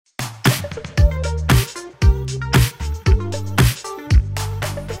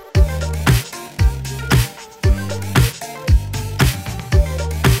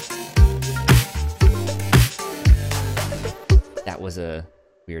a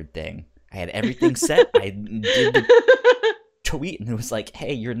weird thing. I had everything set. I did the tweet, and it was like,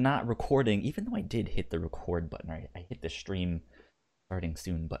 hey, you're not recording. Even though I did hit the record button, right? I hit the stream starting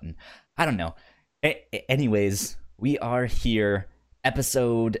soon button. I don't know. Anyways, we are here.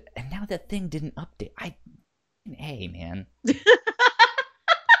 Episode, and now that thing didn't update. Hey, man.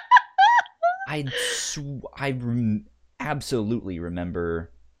 Absolutely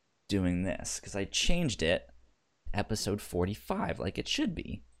remember doing this because I changed it. Episode 45, like it should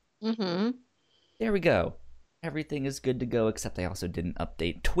be. Mm-hmm. There we go. Everything is good to go, except I also didn't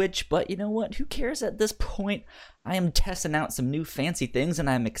update Twitch, but you know what? Who cares at this point? I am testing out some new fancy things, and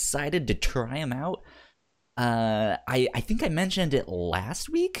I'm excited to try them out. I think I mentioned it last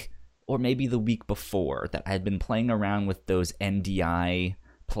week, or maybe the week before, that I had been playing around with those NDI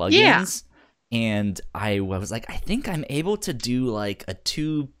plugins, and I was like, I think I'm able to do like a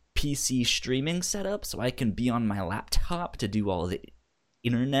 2 PC streaming setup, so I can be on my laptop to do all the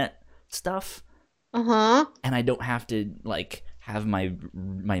internet stuff. And I don't have to like have my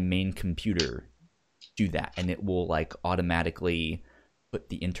main computer do that, and it will like automatically put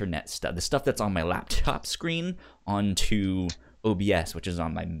the internet stuff, the stuff that's on my laptop screen, onto OBS, which is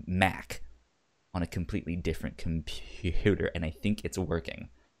on my Mac, on a completely different computer, and I think it's working.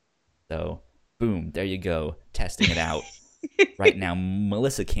 So, boom, there you go, testing it out. Right now,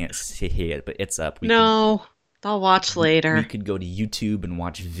 Melissa can't see it, but it's up. I'll watch later. We could go to YouTube and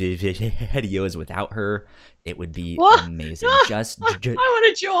watch videos without her. It would be amazing. I want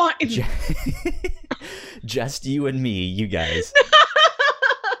to join. Just you and me, you guys.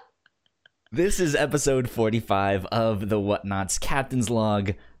 This is episode 45 of the Whatnots Captain's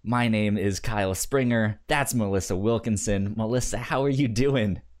Log. My name is Kyle Springer. That's Melissa Wilkinson. Melissa, how are you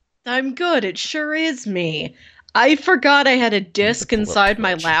doing? I'm good. It sure is me. I forgot I had a disc inside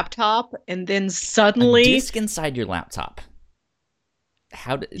my laptop, and then suddenly... A disc inside your laptop?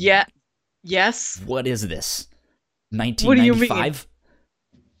 How did... Yeah. Yes. What is this? 1995?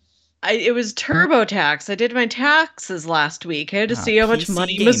 It was TurboTax. I did my taxes last week. I had to see how much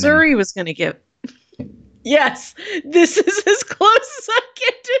money Missouri was going to give. Yes, this is as close as I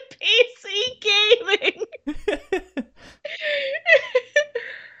get to PC gaming.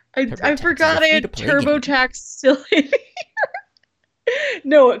 I forgot I had TurboTax still in here.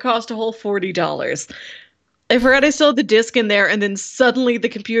 No, it cost a whole $40. I forgot I still had the disc in there, and then suddenly the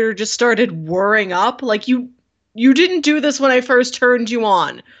computer just started whirring up. Like, you didn't do this when I first turned you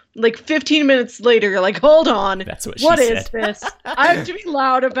on. Like 15 minutes later, you're like, hold on. That's what she said. What is this? I have to be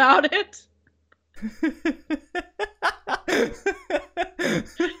loud about it.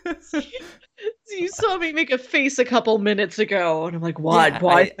 So you saw me make a face a couple minutes ago, and I'm like, what? Yeah,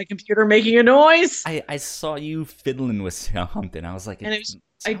 why is my computer making a noise? I saw you fiddling with something. I was like, I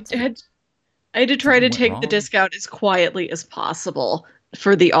had to try to take the disc out as quietly as possible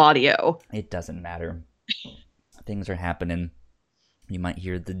for the audio. It doesn't matter. Things are happening. You might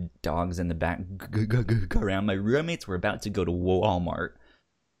hear the dogs in the back go around. My roommates were about to go to Walmart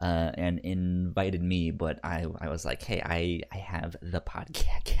and invited me, but I was like, hey, I have the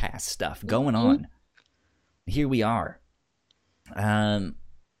podcast stuff going on. Here we are. I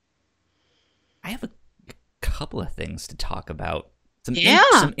have a couple of things to talk about.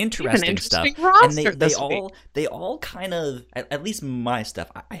 Some interesting stuff. And they all kind of, at least my stuff,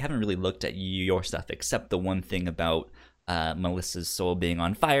 I haven't really looked at your stuff except the one thing about Melissa's soul being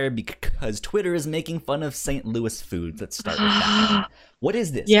on fire because Twitter is making fun of St. Louis foods. Let's start with that. What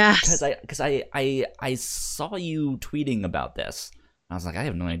is this? Yes. Because I saw you tweeting about this. I was like, I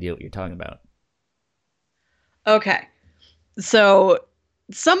have no idea what you're talking about. Okay. So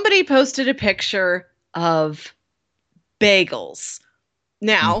somebody posted a picture of bagels.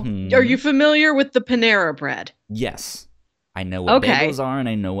 Now, are you familiar with the Panera bread? Yes. I know what bagels are, and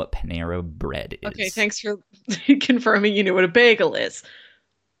I know what Panera bread is. Okay, thanks for confirming you knew what a bagel is.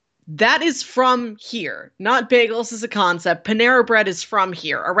 That is from here. Not bagels as a concept. Panera bread is from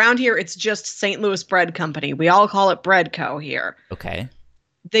here. Around here, it's just St. Louis Bread Company. We all call it Breadco here. Okay.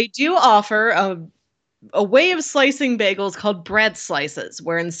 They do offer a way of slicing bagels called bread slices,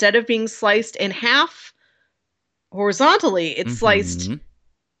 where instead of being sliced in half horizontally, it's sliced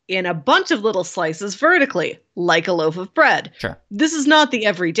in a bunch of little slices vertically, like a loaf of bread. Sure. This is not the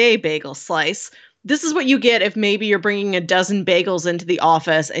everyday bagel slice. This is what you get if maybe you're bringing a dozen bagels into the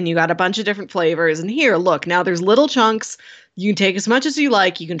office and you got a bunch of different flavors. And here, look, now there's little chunks. You can take as much as you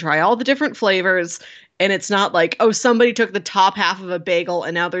like. You can try all the different flavors. And it's not like, oh, somebody took the top half of a bagel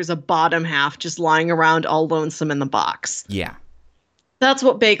and now there's a bottom half just lying around all lonesome in the box. Yeah. That's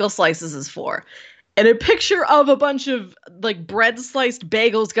what bagel slices is for. And a picture of a bunch of like bread sliced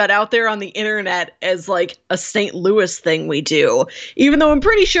bagels got out there on the internet as like a St. Louis thing we do. Even though I'm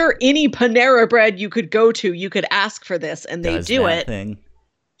pretty sure any Panera Bread you could go to, you could ask for this and they Does do that it. thing.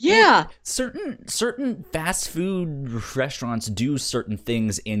 Yeah. Certain fast food restaurants do certain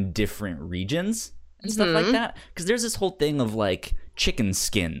things in different regions and stuff like that. Because there's this whole thing of like chicken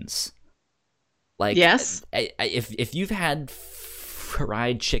skins. Like, yes. If you've had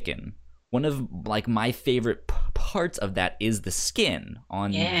fried chicken, one of like my favorite parts of that is the skin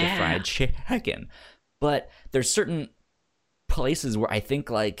on the fried chicken. But there's certain places where I think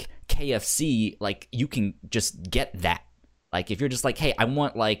like KFC, like you can just get that. Like if you're just like, hey, I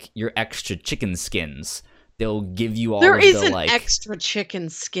want like your extra chicken skins, they'll give you all there of is the an like extra chicken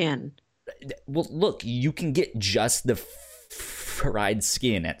skin. Well, look, you can get just the fried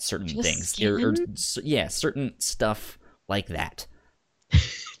skin at certain things. Yeah, certain stuff like that.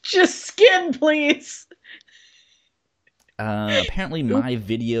 Just skin, please. Apparently my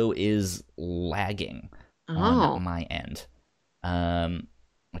video is lagging on my end.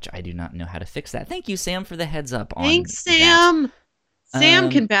 Which I do not know how to fix that. Thank you, Sam, for the heads up on Thanks, Sam. That. Sam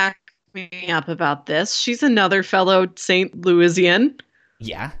can back me up about this. She's another fellow St. Louisian.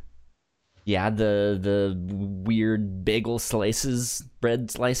 Yeah. Yeah, the weird bagel slices,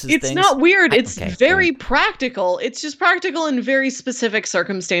 bread slices It's things. not weird. It's very practical. It's just practical in very specific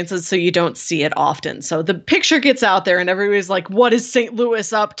circumstances, so you don't see it often. So the picture gets out there, and everybody's like, what is St.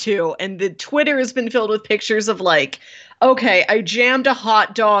 Louis up to? And the Twitter has been filled with pictures of like, okay, I jammed a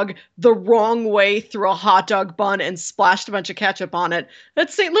hot dog the wrong way through a hot dog bun and splashed a bunch of ketchup on it.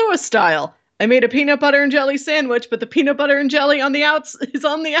 That's St. Louis style. I made a peanut butter and jelly sandwich, but the peanut butter and jelly is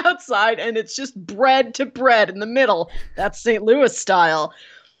on the outside, and it's just bread to bread in the middle. That's St. Louis style.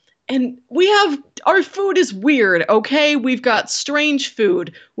 And our food is weird, okay? We've got strange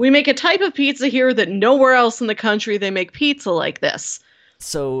food. We make a type of pizza here that nowhere else in the country they make pizza like this.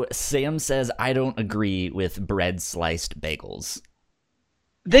 So Sam says, I don't agree with bread sliced bagels.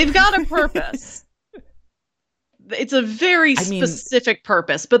 They've got a purpose. It's a very specific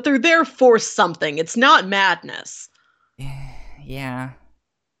purpose, but they're there for something. It's not madness. Yeah.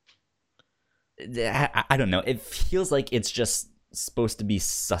 I don't know. It feels like it's just supposed to be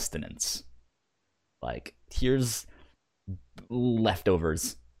sustenance. Like, here's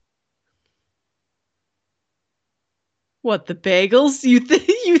leftovers. What, the bagels? You think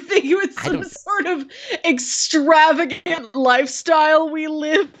it's some sort of extravagant lifestyle we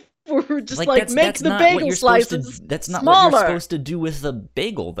live? We're just like make the bagel slices that's not smaller. What you're supposed to do with the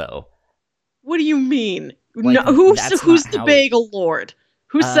bagel, though. What do you mean? Like, no, who's the bagel lord?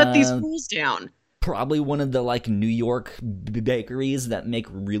 Who set these rules down? Probably one of the like New York bakeries that make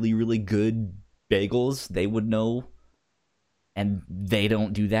really, really good bagels. They would know, and they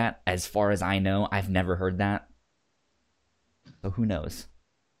don't do that. As far as I know, I've never heard that. So who knows?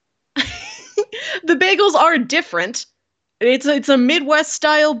 The bagels are different. It's a Midwest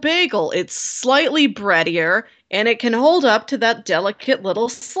style bagel. It's slightly breadier and it can hold up to that delicate little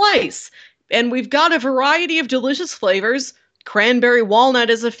slice. And we've got a variety of delicious flavors. Cranberry walnut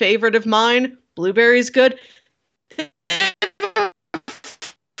is a favorite of mine. Blueberry's good.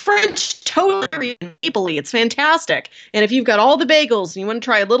 French toast and mapley. It's fantastic. And if you've got all the bagels and you want to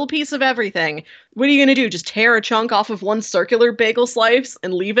try a little piece of everything, what are you going to do? Just tear a chunk off of one circular bagel slice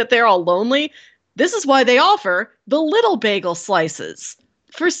and leave it there all lonely? This is why they offer the little bagel slices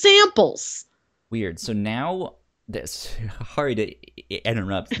for samples. Weird. So now, sorry to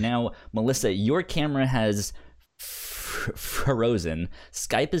interrupt. Now, Melissa, your camera has frozen.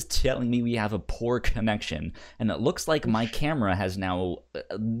 Skype is telling me we have a poor connection, and it looks like my camera has now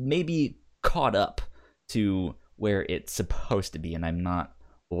maybe caught up to where it's supposed to be, and I'm not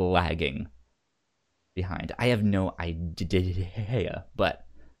lagging behind. I have no idea, but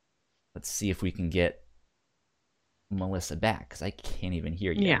let's see if we can get Melissa back, because I can't even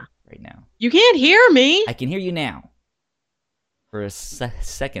hear you right now. You can't hear me. I can hear you now. For a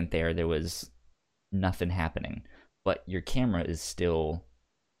second there was nothing happening, but your camera is still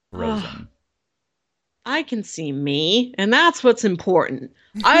frozen. I can see me, and that's what's important.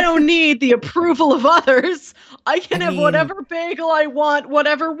 I don't need the approval of others. I can have whatever bagel I want,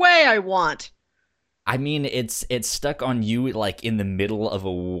 whatever way I want. I mean, it's stuck on you, like, in the middle of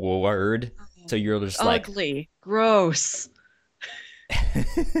a word, so you're just like... Ugly. Gross.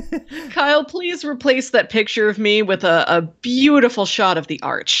 Kyle, please replace that picture of me with a beautiful shot of the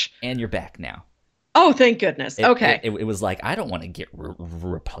arch. And you're back now. Oh, thank goodness. Okay. It was like, I don't want to get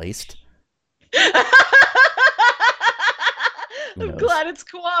replaced. I'm glad it's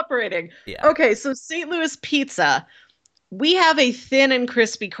cooperating. Yeah. Okay, so St. Louis pizza. We have a thin and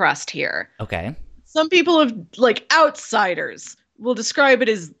crispy crust here. Okay. Some people have, like, outsiders will describe it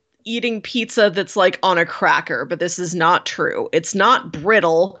as eating pizza that's like on a cracker, but this is not true. It's not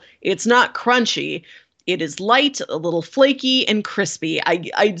brittle, it's not crunchy. It is light, a little flaky, and crispy.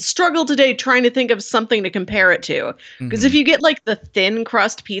 I struggle today trying to think of something to compare it to. Because if Mhm. you get like the thin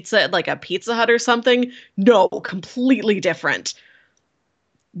crust pizza at like a Pizza Hut or something, no, completely different.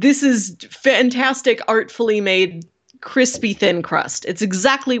 This is fantastic, artfully made, crispy thin crust. It's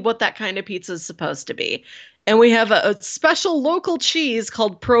exactly what that kind of pizza is supposed to be. And we have a special local cheese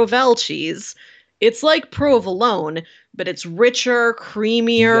called Provel cheese. It's like provolone, but it's richer, Do you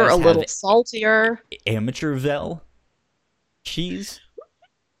creamier, a guys have little saltier. Amateurville cheese?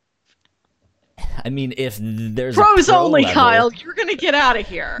 I mean, if there's a Pros pro only, level, Kyle. You're gonna get out of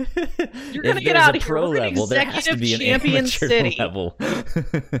here. You're if gonna get there's out a of here. pro We're in level, there has to executive be an champion amateur city. level.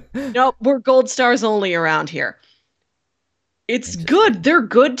 Nope, we're gold stars only around here. It's good. They're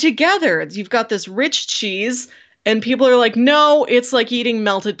good together. You've got this rich cheese, and people are like, no, it's like eating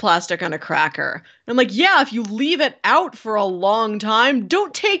melted plastic on a cracker. I'm like, yeah, if you leave it out for a long time,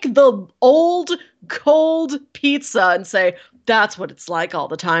 don't take the old, cold pizza and say, that's what it's like all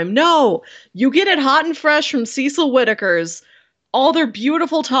the time. No, you get it hot and fresh from Cecil Whitaker's. All their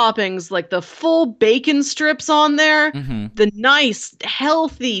beautiful toppings, like the full bacon strips on there, Hmm. the nice,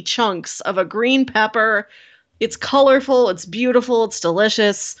 healthy chunks of a green pepper. It's colorful, it's beautiful, it's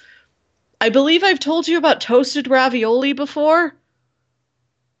delicious. I believe I've told you about toasted ravioli before.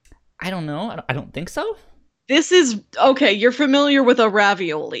 I don't know. I don't think so. This is okay, you're familiar with a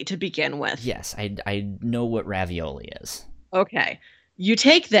ravioli to begin with. Yes, I know what ravioli is. Okay. You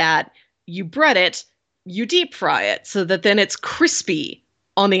take that, you bread it, you deep fry it so that then it's crispy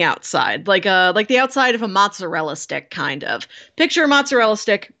on the outside, like the outside of a mozzarella stick kind of. Picture a mozzarella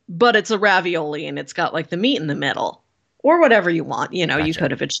stick, but it's a ravioli and it's got like the meat in the middle. Or whatever you want, you know, you Gotcha.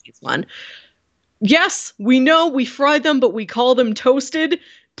 could have a cheese one. Yes, we know we fry them, but we call them toasted.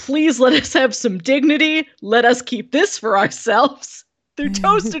 Please let us have some dignity. Let us keep this for ourselves. They're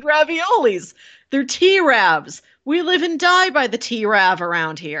toasted raviolis. They're T-Ravs. We live and die by the T-Rav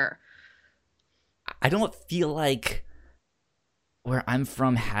around here. I don't feel like where I'm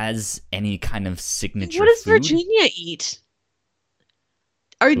from has any kind of signature What does food. Virginia eat?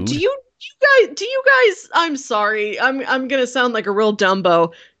 Are Food? do you guys I'm sorry. I'm going to sound like a real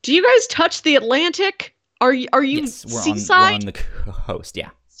Dumbo. Do you guys touch the Atlantic? Are you Yes, we're seaside? on the coast. Yeah.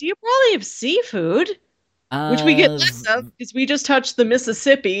 So you probably have seafood, which we get less of because we just touched the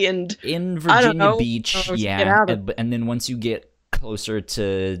Mississippi and In I don't Virginia know. Beach, Get yeah, out of and then once you get closer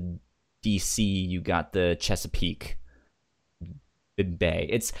to DC, you got the Chesapeake Bay.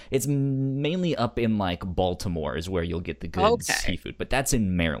 It's mainly up in like Baltimore is where you'll get the good Okay. seafood, but that's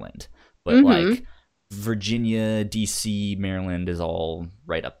in Maryland. But Mhm. like Virginia, DC, Maryland is all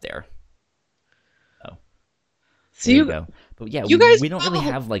right up there. So So there you you go. But yeah, you guys we don't really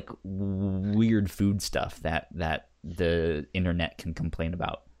follow- have like weird food stuff that the internet can complain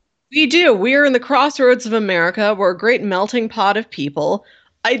about. We do. We are in the crossroads of America. We're a great melting pot of people.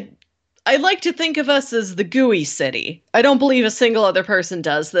 I I like to think of us as the gooey city. I don't believe a single other person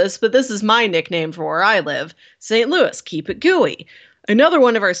does this, but this is my nickname for where I live. St. Louis, keep it gooey. Another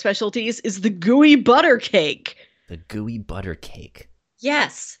one of our specialties is the gooey butter cake. The gooey butter cake.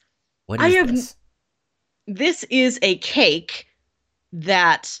 Yes. What I is have this? This is a cake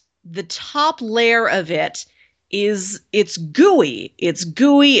that the top layer of it is it's gooey. It's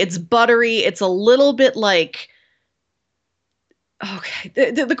gooey, it's buttery, it's a little bit like okay,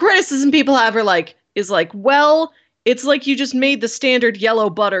 the criticism people have are like is like, well, it's like you just made the standard yellow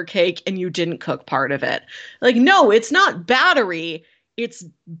butter cake and you didn't cook part of it. Like, no, it's not battery. It's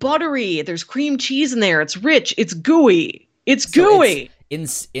buttery. There's cream cheese in there. It's rich. It's gooey. It's So gooey.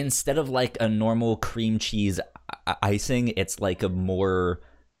 instead of like a normal cream cheese icing, it's like a more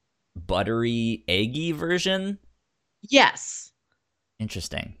buttery, eggy version. Yes.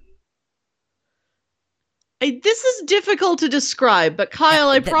 Interesting. This is difficult to describe, but Kyle,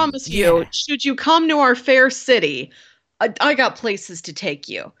 I promise you, yeah. should you come to our fair city, I got places to take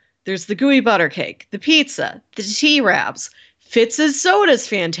you. There's the gooey butter cake, the pizza, the T-Rabs. Fitz's soda's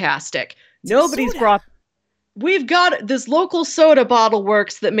fantastic. Nobody's soda. brought. We've got this local soda bottle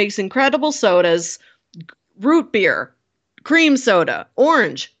works that makes incredible sodas. Root beer, cream soda,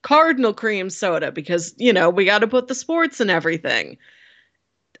 orange, cardinal cream soda, because, you know, we got to put the sports in everything.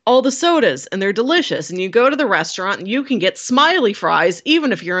 All the sodas, and they're delicious. And you go to the restaurant and you can get smiley fries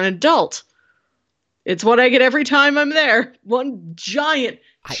even if you're an adult. It's what I get every time I'm there. One giant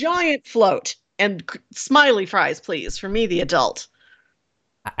float and smiley fries, please, for me, the adult.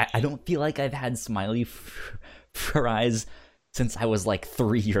 I don't feel like I've had smiley fries since I was like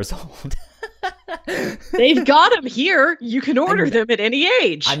 3 years old. They've got them here. You can order them at any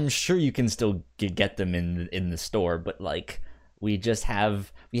age. I'm sure you can still get them in the store, but like we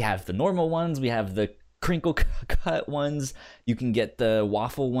have the normal ones, we have the crinkle cut ones, you can get the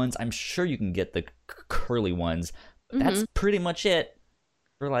waffle ones. I'm sure you can get the curly ones. But that's pretty much it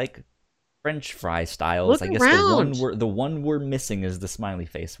for like French fry styles. Look I guess around. the one we're missing is the smiley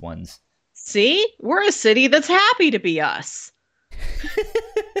face ones. See? We're a city that's happy to be us.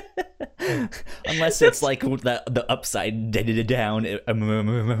 Unless it's like the upside down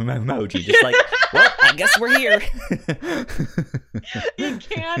emoji, just like, well, I guess we're here. It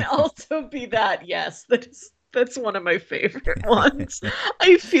can also be that. Yes, that's one of my favorite ones.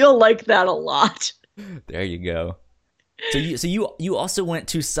 I feel like that a lot. There you go. So you also went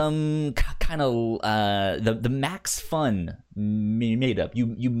to some kind of the Max Fun meetup.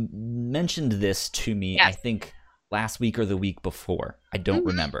 You mentioned this to me, Yes. I think last week or the week before. I don't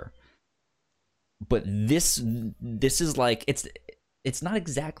remember. But this is like it's not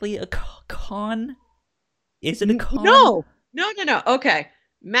exactly a con. Is it a con? No. Okay.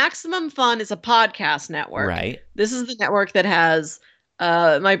 Maximum Fun is a podcast network. Right. This is the network that has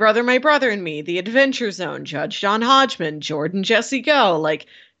My Brother, and Me, The Adventure Zone, Judge John Hodgman, Jordan Jesse Go, like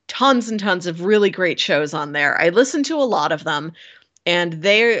tons and tons of really great shows on there. I listen to a lot of them, and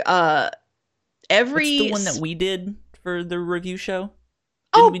they every What's the one that we did for the review show?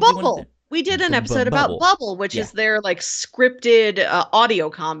 Oh, Didn't we do one of Bubble. the- We did an episode about Bubble. Bubble, which Yeah. is their like scripted audio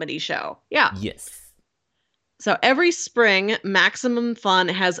comedy show. Yeah. Yes. So every spring, Maximum Fun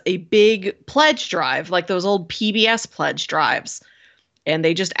has a big pledge drive, like those old PBS pledge drives. And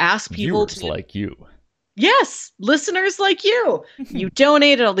they just ask people Viewers to like you. Yes, listeners like you. You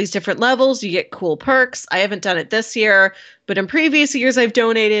donate at all these different levels, you get cool perks. I haven't done it this year, but in previous years I've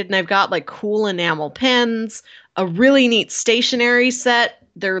donated and I've got like cool enamel pens, a really neat stationery set.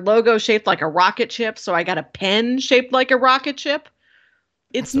 Their logo shaped like a rocket ship, so I got a pen shaped like a rocket ship.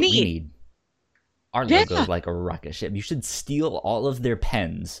 It's That's what we neat. need. Our Yeah. logo's like a rocket ship. You should steal all of their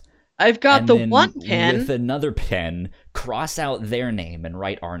pens. I've got and the then one pen. with another pen, cross out their name and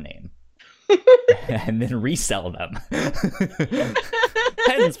write our name. And then resell them.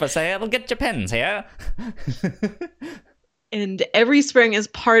 Pens for sale, get your pens here. And every spring, as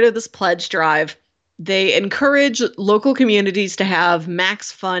part of this pledge drive, they encourage local communities to have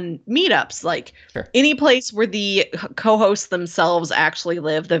Max Fun meetups, like Sure. any place where the co-hosts themselves actually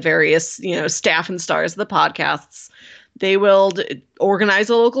live, the various, staff and stars of the podcasts. They will organize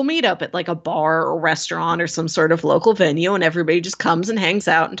a local meetup at like a bar or restaurant or some sort of local venue, and everybody just comes and hangs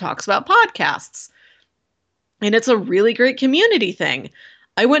out and talks about podcasts. And it's a really great community thing.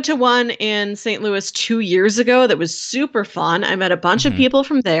 I went to one in St. Louis 2 years ago that was super fun. I met a bunch of people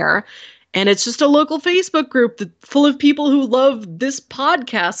from there, and it's just a local Facebook group full of people who love this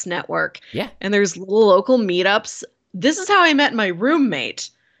podcast network. Yeah. And there's little local meetups. This is how I met my roommate.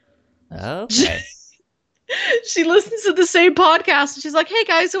 Okay. She listens to the same podcast, and she's like, "Hey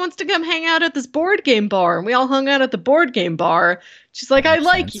guys, who wants to come hang out at this board game bar?" And we all hung out at the board game bar. She's like, That "I makes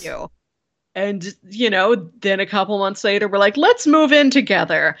like sense. you." And, then a couple months later, we're like, "Let's move in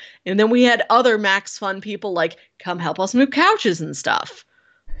together." And then we had other Max Fun people like, "Come help us move couches and stuff."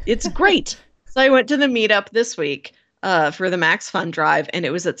 It's great. So I went to the meetup this week for the Max Fun Drive, and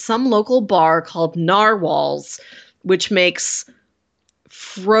it was at some local bar called Narwhals, which makes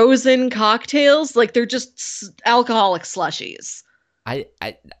frozen cocktails. Like they're just alcoholic slushies. I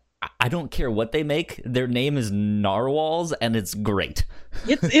don't care what they make. Their name is Narwhals, and it's great.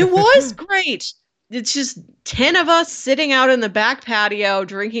 It was great. It's just 10 of us sitting out in the back patio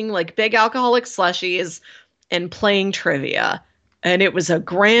drinking like big alcoholic slushies and playing trivia. And it was a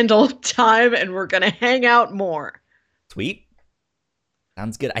grand old time, and we're going to hang out more. Sweet.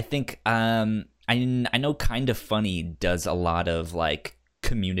 Sounds good. I think I know Kind of Funny does a lot of like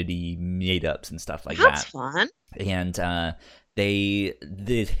community meetups and stuff like That's that. fun. And they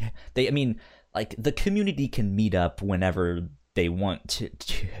I mean, like the community can meet up whenever they want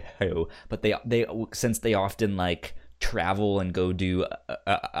to, but they since they often like travel and go do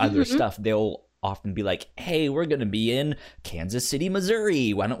other stuff, they'll often be like, "Hey, we're gonna be in Kansas City,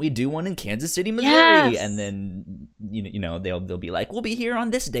 Missouri. Why don't we do one in Kansas City, Missouri?" Yes. And then they'll be like, "We'll be here on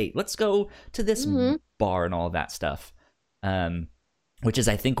this date. Let's go to this bar and all that stuff." Which is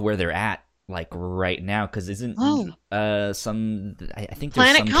I think where they're at like right now, because isn't I think there's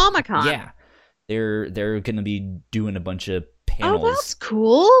Planet Comic-Con. Yeah, they're gonna be doing a bunch of Oh, panels that's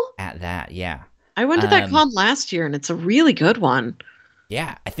cool. at that. Yeah. I went to that con last year, and it's a really good one.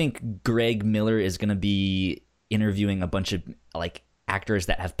 Yeah, I think Greg Miller is going to be interviewing a bunch of like actors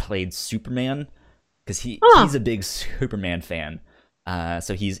that have played Superman, because he's a big Superman fan.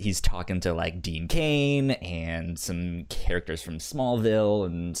 So he's talking to like Dean Cain and some characters from Smallville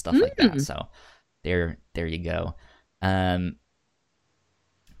and stuff like that. So there you go. And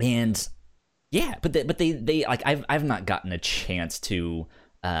yeah, but they like I've not gotten a chance to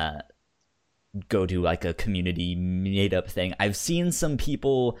go to like a community meetup thing. I've seen some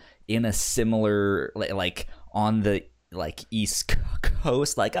people in a similar like on the like East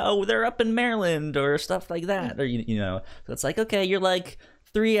Coast, like, oh, they're up in Maryland or stuff like that, or you know, so it's like, okay, you're like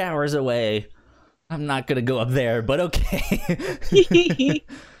 3 hours away. I'm not gonna go up there, but okay.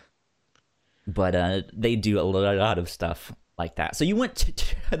 But they do a lot of stuff like that. So you went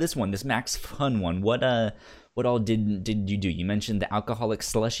to this one, this Max Fun one. What all did you do? You mentioned the alcoholic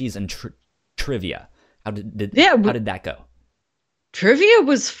slushies and trivia. How did that go? Trivia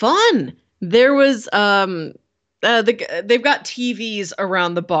was fun. There was they've got TVs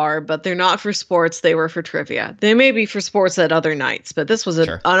around the bar, but they're not for sports. They were for trivia. They may be for sports at other nights, but this was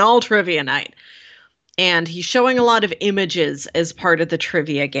an all trivia night. And he's showing a lot of images as part of the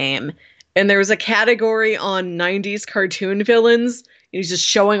trivia game. And there was a category on 90s cartoon villains. And he's just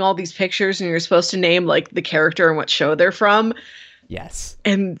showing all these pictures, and you're supposed to name like the character and what show they're from. Yes.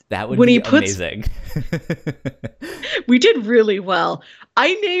 And that would be amazing. We did really well.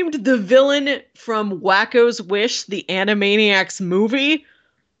 I named the villain from Wacko's Wish, the Animaniacs movie.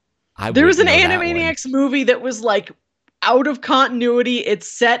 There was an Animaniacs movie that was like out of continuity. It's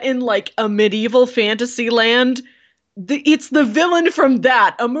set in like a medieval fantasy land. It's the villain from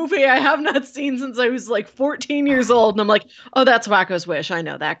that, a movie I have not seen since I was like 14 years old. And I'm like, oh, that's Wacko's Wish. I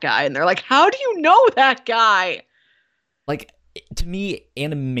know that guy. And they're like, how do you know that guy? Like, to me,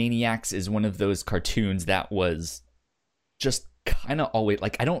 Animaniacs is one of those cartoons that was just kind of always,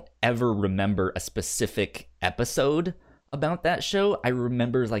 like, I don't ever remember a specific episode about that show. I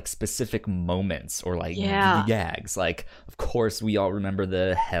remember like specific moments or like gags. Like, of course, we all remember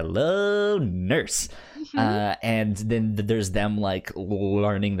the "Hello, Nurse," and then there's them like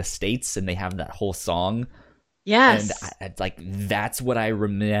learning the states, and they have that whole song. Yes, and like that's what I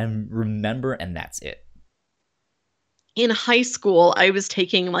remember, and that's it. In high school, I was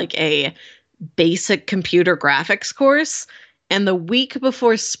taking like a basic computer graphics course. And the week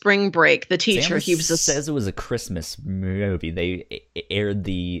before spring break, the teacher, says it was a Christmas movie. They aired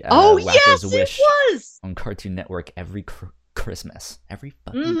the Wacko's Wish it was! on Cartoon Network every Christmas. Every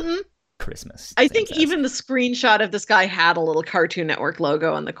fucking Christmas. I think even the screenshot of this guy had a little Cartoon Network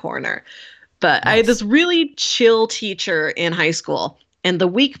logo in the corner. But nice. I had this really chill teacher in high school. And the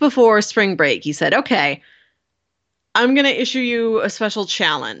week before spring break, he said, okay, I'm going to issue you a special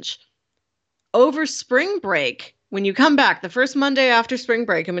challenge. Over spring break, when you come back, the first Monday after spring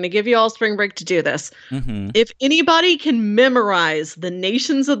break, I'm going to give you all spring break to do this. If anybody can memorize the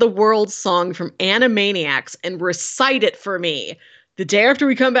Nations of the World song from Animaniacs and recite it for me the day after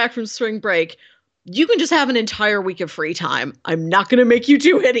we come back from spring break, you can just have an entire week of free time. I'm not going to make you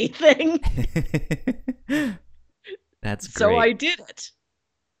do anything. That's great. So I did it.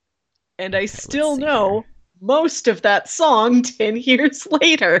 And I still know most of that song 10 years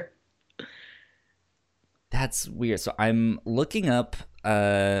later. That's weird. So I'm looking up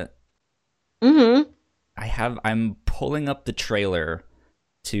I'm pulling up the trailer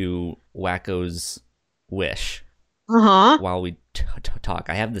to Wacko's Wish while we talk.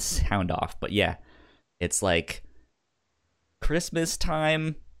 I have the sound off, but yeah, it's like Christmas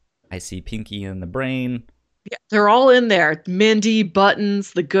time. I see Pinky and the Brain. Yeah, they're all in there. Mindy,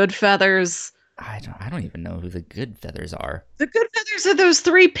 Buttons, the Good Feathers. I don't even know who the Good Feathers are. The Good Feathers are those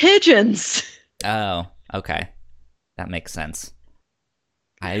 3 pigeons. Oh, okay. That makes sense.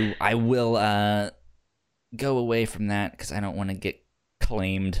 I will go away from that because I don't want to get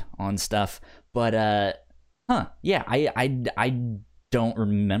claimed on stuff. But yeah, I don't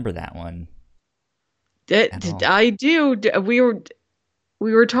remember that one. I do.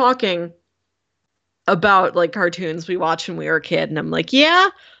 We were talking about like cartoons we watched when we were a kid, and I'm like, yeah,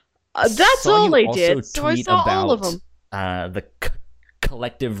 that's all I did. So I saw all of them. The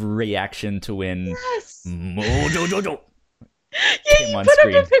collective reaction to when Mojo yeah, you put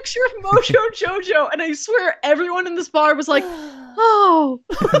up a picture of Mojo Jojo, and I swear everyone in this bar was like, oh.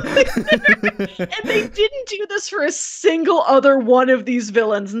 And they didn't do this for a single other one of these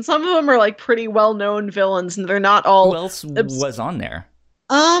villains, and some of them are like pretty well-known villains, and they're not all. Who else was on there?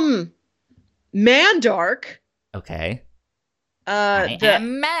 Mandark. Okay. I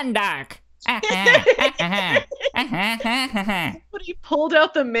am Mandark. But he pulled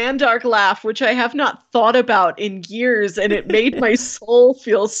out the Mandark laugh, which I have not thought about in years, and it made my soul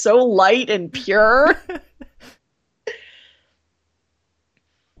feel so light and pure.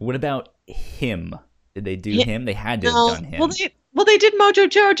 What about him? Did they do Yeah, him? They had to have no. done him. Well, they did Mojo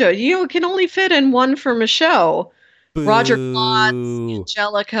Jojo. You can only fit in one from a show. Roger Klotz, Boo.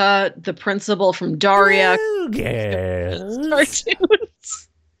 Angelica, the principal from Daria. Boo, girl. Cartoons.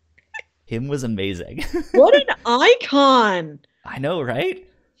 Him was amazing. What an icon! I know, right?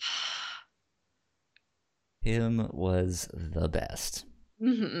 Him was the best.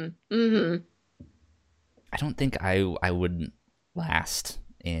 I don't think I would last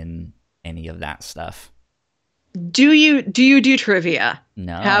in any of that stuff. Do you do trivia?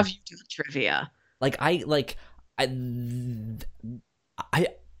 No. Have you done trivia? I'm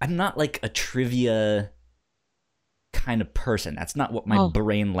not like a trivia kind of person. That's not what my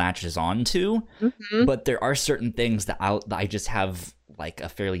brain latches onto. But there are certain things that I just have like a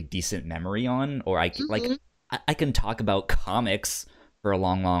fairly decent memory on, or I can talk about comics for a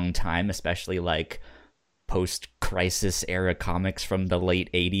long time, especially like post-crisis era comics from the late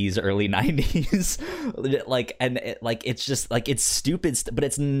 80s, early 90s. It's just like, it's stupid, but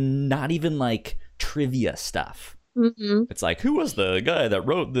it's not even like trivia stuff. It's like, who was the guy that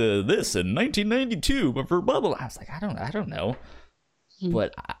wrote this in 1992 for Bubble? I was like, I don't know.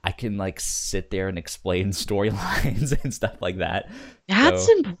 But I can like sit there and explain storylines and stuff like that. That's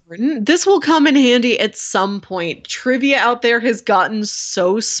important. This will come in handy at some point. Trivia out there has gotten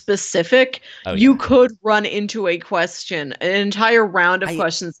so specific. You could run into a question, an entire round of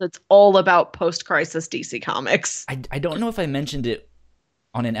questions that's all about post-crisis DC Comics. I don't know if I mentioned it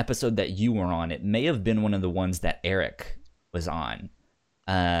on an episode that you were on. It may have been one of the ones that Eric was on.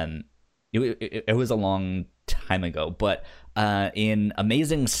 It was a long time ago, but in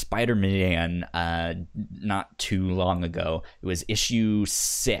Amazing Spider-Man, not too long ago, it was issue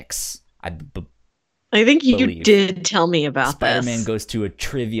 6. I think you did tell me about Spider-Man goes to a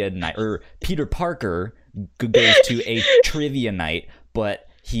trivia night, or Peter Parker goes to a trivia night, but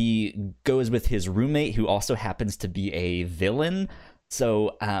he goes with his roommate, who also happens to be a villain.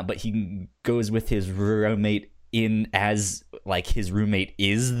 So, but he goes with his roommate in as like his roommate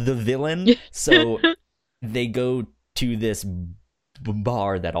is the villain. So they go to this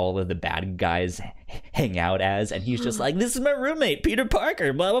bar that all of the bad guys hang out as, and he's just like, "This is my roommate, Peter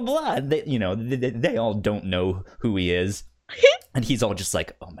Parker." Blah blah blah. They all don't know who he is. And he's all just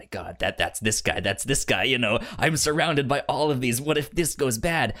like, "Oh my god, that's this guy, that's this guy, I'm surrounded by all of these. What if this goes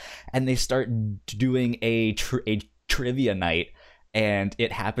bad?" And they start doing a trivia night, and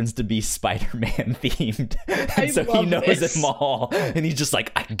it happens to be Spider-Man themed. And so he knows them all, and he's just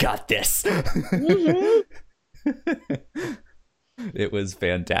like, "I got this." It was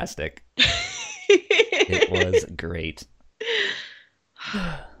fantastic. It was great.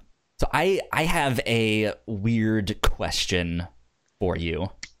 So I have a weird question for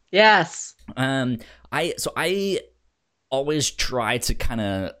you. Yes. I always try to kind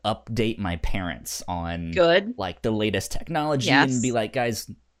of update my parents on like the latest technology and be like, guys,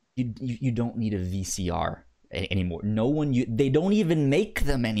 you don't need a VCR anymore. They don't even make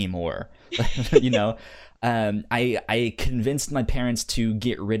them anymore. I convinced my parents to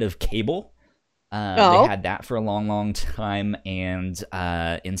get rid of cable. They had that for a long time, and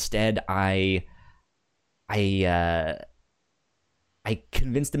instead I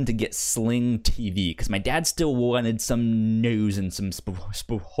convinced them to get Sling TV, because my dad still wanted some news and some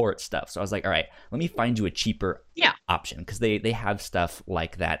sport stuff. So I was like, all right, let me find you a cheaper option, because they have stuff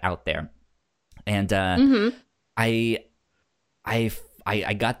like that out there. And I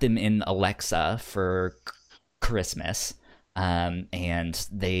got them in Alexa for Christmas, and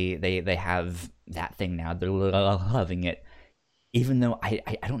they have that thing now. They're loving it. Even though I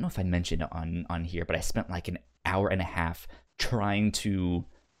don't know if I mentioned it on here, but I spent like an hour and a half trying to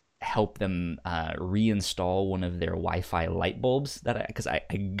help them reinstall one of their Wi-Fi light bulbs, because I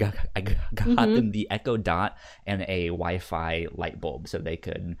got them the Echo Dot and a Wi-Fi light bulb, so they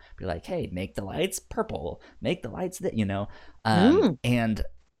could be like, hey, make the lights purple, make the lights that, and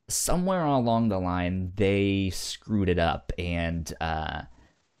somewhere along the line they screwed it up, and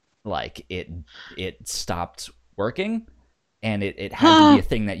like it stopped working, and it had to be a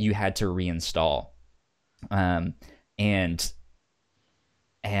thing that you had to reinstall. So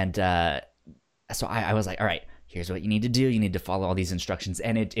I was like, all right, here's what you need to do. You need to follow all these instructions,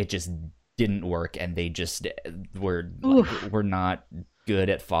 and it just didn't work, and they just were not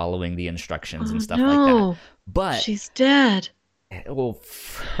good at following the instructions and stuff like that. But she's dead. Well,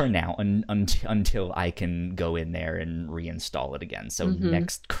 for now, until I can go in there and reinstall it again. So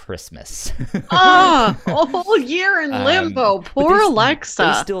next Christmas. A whole year in limbo. Poor Alexa.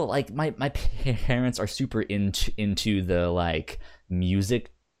 They still, like, my parents are super into the like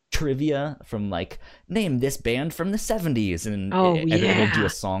music trivia from like, name this band from the 70s, and it'll do a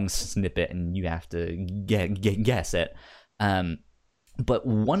song snippet and you have to guess it. But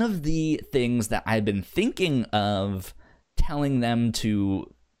one of the things that I've been thinking of telling them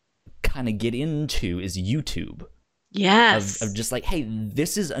to kind of get into is YouTube. Yes. Of just like, hey,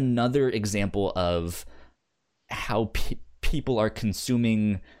 this is another example of how people are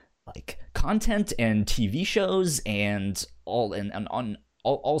consuming like content and TV shows and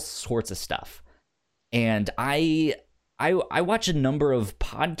all sorts of stuff. And I watch a number of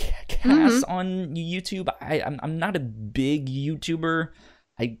podcasts on YouTube. I'm not a big YouTuber.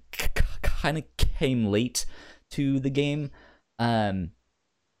 I kind of came late to the game,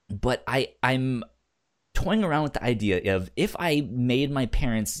 but I'm toying around with the idea of, if I made my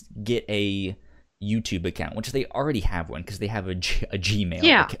parents get a YouTube account, which they already have one because they have a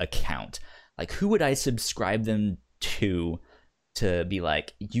Gmail account, like, who would I subscribe them to be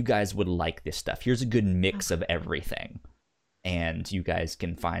like, you guys would like this stuff, here's a good mix of everything, and you guys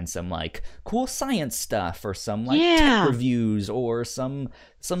can find some like cool science stuff, or some like tech reviews, or some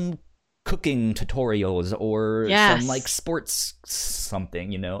cooking tutorials, or some like sports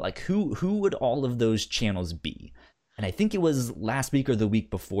something, like who would all of those channels be? And I think it was last week or the week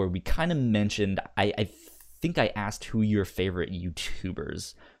before we kind of mentioned, I think I asked who your favorite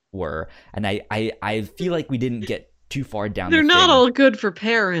YouTubers were, and I feel like we didn't get too far down. They're not all good for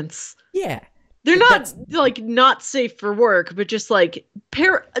parents. Yeah. They're not like not safe for work, but just like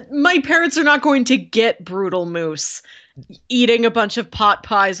my parents are not going to get Brutal Moose eating a bunch of pot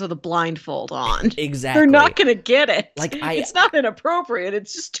pies with a blindfold on. Exactly. They're not going to get it. Like it's not inappropriate.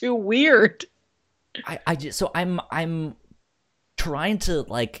 It's just too weird. I'm trying to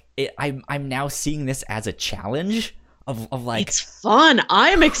like I'm now seeing this as a challenge of like, it's fun.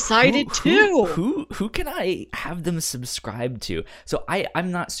 I'm excited too. Who can I have them subscribe to? So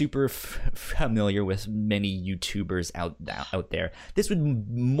I'm not super familiar with many YouTubers out there. This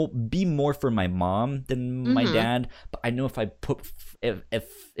would be more for my mom than my dad, but I know if I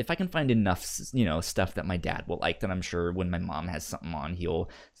if I can find enough stuff that my dad will like, then I'm sure when my mom has something on, he'll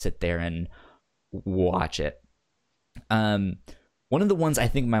sit there and watch it. One of the ones I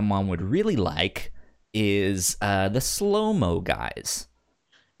think my mom would really like is the slow-mo guys.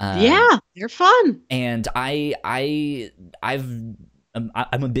 Yeah, they're fun. And I'm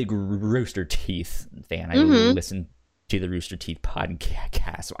a big Rooster Teeth fan. I listen to the Rooster Teeth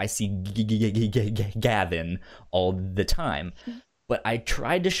podcast, so I see Gavin all the time. But I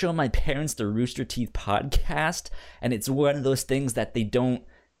tried to show my parents the Rooster Teeth podcast, and it's one of those things that they don't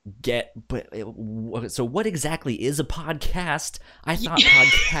get. But so what exactly is a podcast? I thought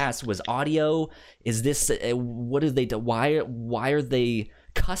podcast was audio. Is this what do they do? Why are they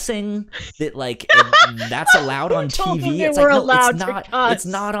cussing? That like that's allowed on TV? It's like, no, it's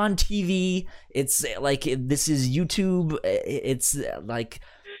not on TV. It's like, this is YouTube. It's like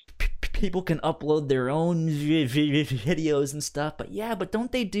people can upload their own videos and stuff, but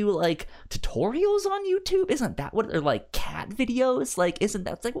don't they do like tutorials on YouTube? Isn't that what they're like, cat videos? Like, isn't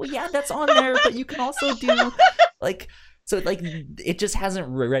that like, well, yeah, that's on there, but you can also do like, so like it just hasn't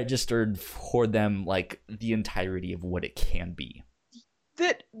registered for them like the entirety of what it can be.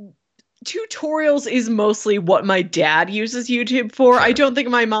 That tutorials is mostly what my dad uses YouTube for. Sure. I don't think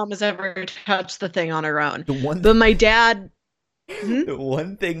my mom has ever touched the thing on her own. But my dad. The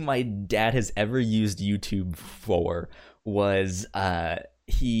one thing my dad has ever used YouTube for was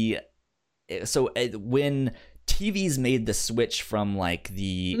when TVs made the switch from like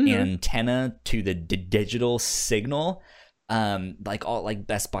the antenna to the digital signal, like all like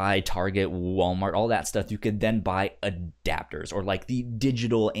Best Buy, Target, Walmart, all that stuff, you could then buy adapters or like the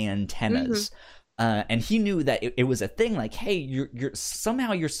digital antennas. And he knew that it was a thing, like, hey, you're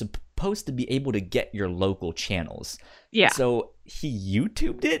somehow you're supposed to be able to get your local channels. Yeah. So he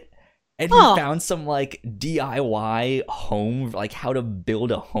YouTubed it, and he found some like DIY home, like how to build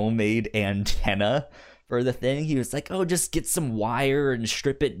a homemade antenna for the thing. He was like, oh, just get some wire and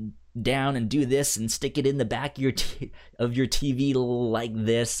strip it down and do this and stick it in the back of your TV like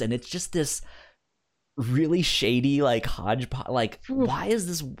this. And it's just this really shady like hodgepodge, like, why is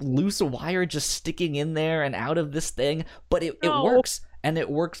this loose wire just sticking in there and out of this thing? But it works, and it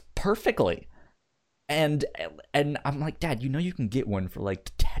works perfectly. And I'm like, Dad, you can get one for like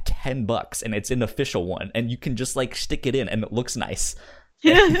 $10, and it's an official one, and you can just like stick it in, and it looks nice.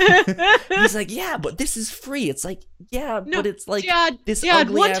 He's like, yeah, but this is free. It's like, yeah, no, but it's like this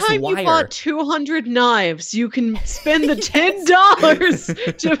ugly ass wire. One time you bought 200 knives, you can spend the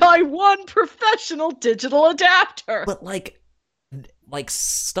 $10 to buy one professional digital adapter. But like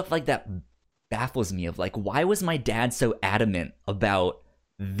stuff like that baffles me. Of like, why was my dad so adamant about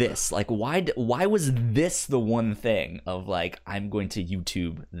this? Like, why was this the one thing of like, I'm going to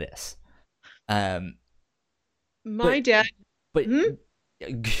YouTube this? My dad. But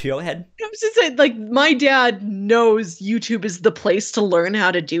go ahead. I was just saying, like, my dad knows YouTube is the place to learn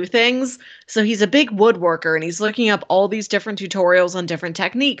how to do things. So he's a big woodworker and he's looking up all these different tutorials on different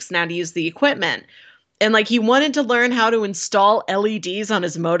techniques now to use the equipment. And like he wanted to learn how to install LEDs on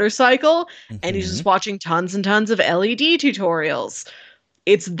his motorcycle, and he's just watching tons and tons of LED tutorials.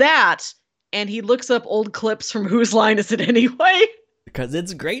 It's that, and he looks up old clips from Whose Line Is It Anyway? Because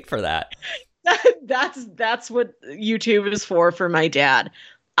it's great for that. That's what YouTube is for my dad.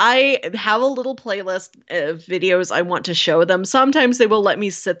 I have a little playlist of videos I want to show them. Sometimes they will let me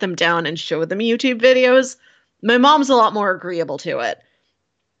sit them down and show them YouTube videos. My mom's a lot more agreeable to it.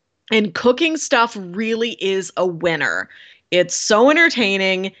 And cooking stuff really is a winner. It's so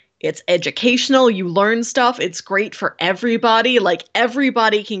entertaining. It's educational. You learn stuff. It's great for everybody. Like,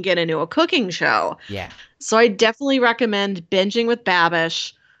 everybody can get into a cooking show. Yeah. So I definitely recommend Binging with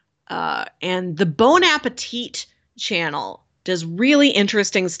Babish. And the Bon Appetit channel does really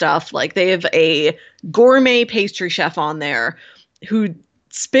interesting stuff. Like, they have a gourmet pastry chef on there who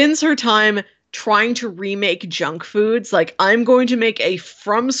spends her time trying to remake junk foods. Like, I'm going to make a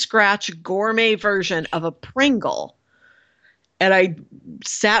from scratch gourmet version of a Pringle. And I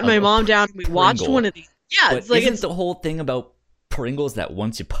sat my mom down and we watched one of these. Yeah, but it's like, isn't the whole thing about Pringles that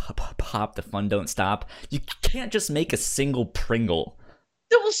once you pop, the fun don't stop? You can't just make a single Pringle.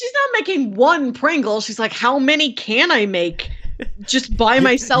 Well, she's not making one Pringle. She's like, how many can I make just by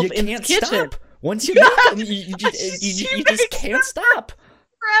myself in the kitchen? Stop. Once you make them, you just can't stop.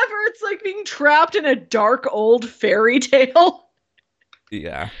 Forever. It's like being trapped in a dark old fairy tale.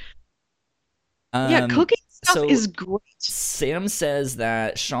 Yeah. Yeah, cooking stuff is great. Sam says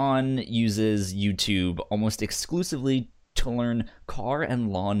that Sean uses YouTube almost exclusively to learn car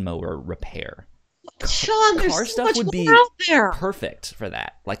and lawnmower repair. Sean, there's car so stuff much would be out there. Perfect for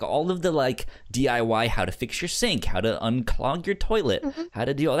that. Like, all of the like DIY, how to fix your sink, how to unclog your toilet, how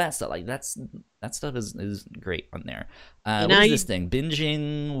to do all that stuff. Like, that stuff is great on there. What is this thing?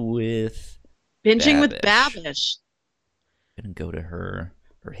 Binging with Babish. I'm gonna go to her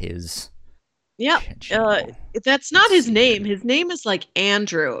or his. Yeah, that's not his name. His name is like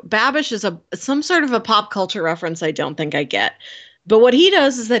Andrew. Babish is some sort of a pop culture reference I don't think I get. But what he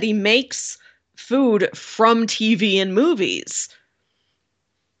does is that he makes food from TV and movies.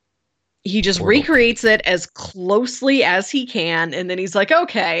 He just recreates it as closely as he can, and then he's like,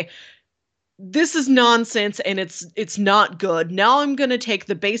 okay, this is nonsense and it's not good. Now I'm going to take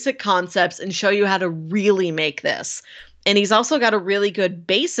the basic concepts and show you how to really make this. And he's also got a really good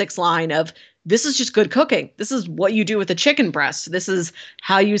basics line of, this is just good cooking. This is what you do with a chicken breast. This is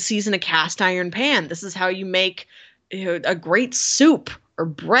how you season a cast iron pan. This is how you make a great soup or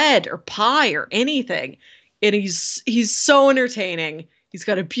bread or pie or anything. And he's so entertaining. He's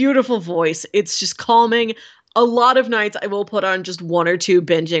got a beautiful voice. It's just calming. A lot of nights I will put on just one or two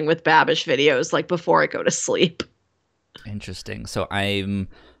Binging with Babish videos, like before I go to sleep. Interesting. So I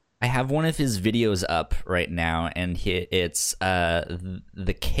have one of his videos up right now, and it's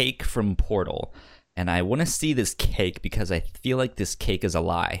the cake from Portal. And I want to see this cake because I feel like this cake is a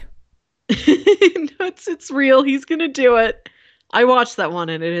lie. No, it's real. He's going to do it. I watched that one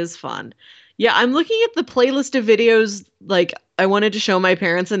and it is fun. Yeah, I'm looking at the playlist of videos like I wanted to show my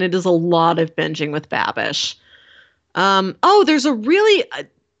parents, and it is a lot of Binging with Babish. There's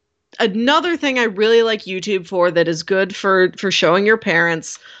another thing I really like YouTube for that is good for showing your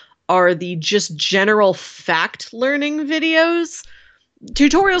parents are the just general fact learning videos.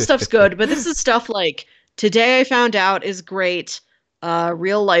 Tutorial stuff's good, but this is stuff like Today I Found Out is great.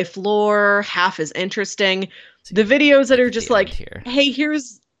 Real life lore, half is interesting. The videos that are just like, hey,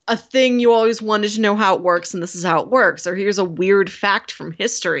 here's a thing you always wanted to know how it works, and this is how it works. Or here's a weird fact from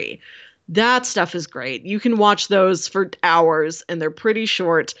history. That stuff is great. You can watch those for hours, and they're pretty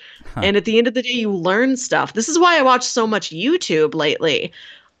short. And at the end of the day, you learn stuff. This is why I watch so much YouTube lately.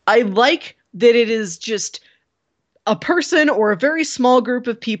 I like that it is just a person or a very small group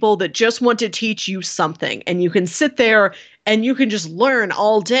of people that just want to teach you something. And you can sit there and you can just learn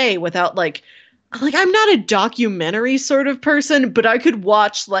all day without like I'm not a documentary sort of person, but I could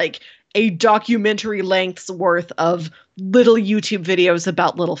watch like a documentary length's worth of little YouTube videos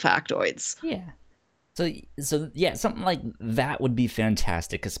about little factoids. Yeah. So yeah, something like that would be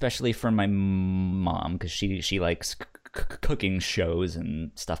fantastic, especially for my mom, because she likes cooking shows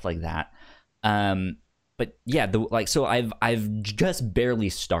and stuff like that. But yeah, so I've just barely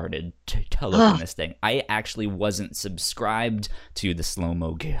started to look in this thing. I actually wasn't subscribed to the Slow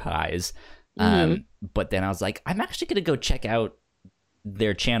Mo guys, but then I was like, I'm actually gonna go check out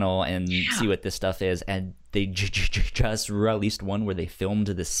their channel and see what this stuff is, and they just released one where they filmed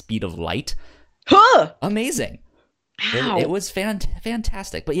the speed of light. Huh! Amazing. It was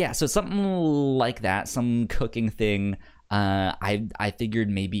fantastic. But yeah, so something like that, some cooking thing. I figured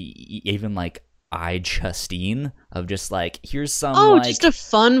maybe even like iJustine, of just like, here's some just a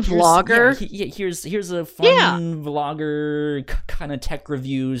fun vlogger. Here's a fun vlogger kind of tech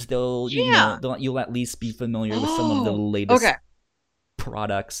reviews. You'll at least be familiar with some of the latest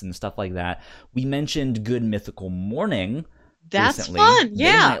products and stuff like that. We mentioned Good Mythical Morning. That's recently. fun.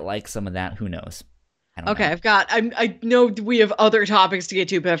 Yeah, they might like some of that. Who knows? I don't know. I know we have other topics to get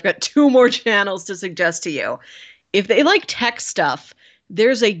to, but I've got 2 more channels to suggest to you. If they like tech stuff,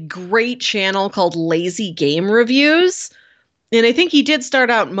 there's a great channel called Lazy Game Reviews. And I think he did start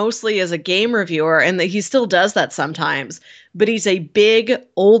out mostly as a game reviewer, and he still does that sometimes. But he's a big,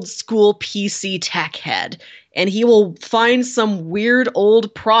 old school PC tech head. And he will find some weird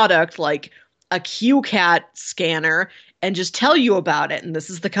old product like a QCat scanner and just tell you about it. And this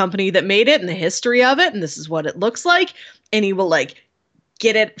is the company that made it and the history of it. And this is what it looks like. And he will like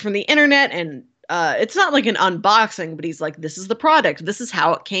get it from the internet, and it's not like an unboxing, but he's like, this is the product. This is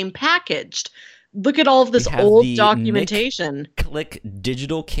how it came packaged. Look at all of this old documentation. Click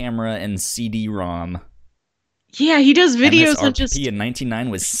digital camera and CD-ROM. Yeah, he does videos MSRP on just... in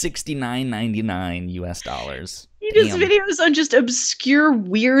 1999 was $69.99 US. He does videos on just obscure,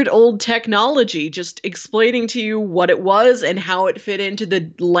 weird old technology, just explaining to you what it was and how it fit into the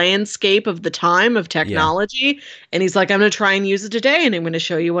landscape of the time of technology. Yeah. And he's like, I'm going to try and use it today, and I'm going to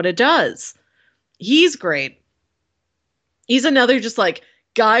show you what it does. He's great. He's another just like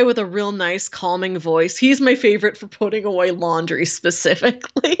guy with a real nice, calming voice. He's my favorite for putting away laundry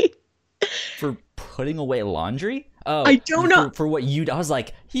specifically. For putting away laundry? Oh, I don't know. For what I was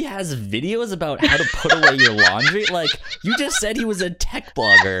like, he has videos about how to put away your laundry? Like, you just said he was a tech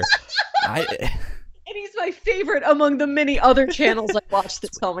blogger. And he's my favorite among the many other channels I watch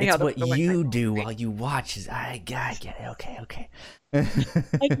that tell me how to put away. What you do while you watch is, I get it. Okay.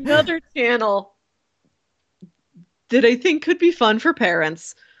 Another channel that I think could be fun for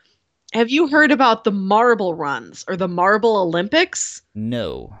parents. Have you heard about the Marble Runs or the Marble Olympics?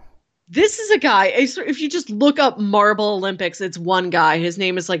 No. This is a guy, if you just look up Marble Olympics, it's one guy. His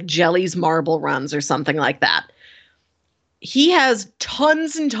name is like Jelly's Marble Runs or something like that. He has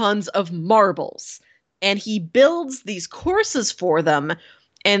tons and tons of marbles, and he builds these courses for them,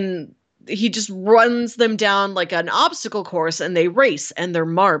 and he just runs them down like an obstacle course, and they race, and they're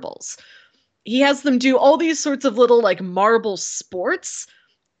marbles. He has them do all these sorts of little like marble sports,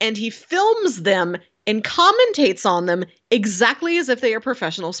 and he films them and commentates on them exactly as if they are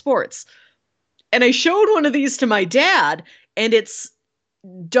professional sports. And I showed one of these to my dad, and it's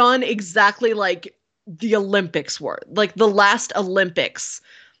done exactly like the Olympics were, like the last Olympics.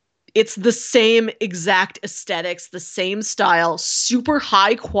 It's the same exact aesthetics, the same style, super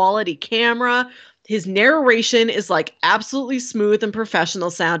high quality camera. His narration is like absolutely smooth and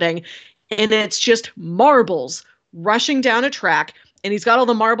professional sounding. And it's just marbles rushing down a track. And he's got all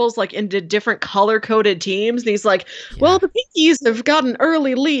the marbles like into different color-coded teams. And he's like, well, the Pinkies have got an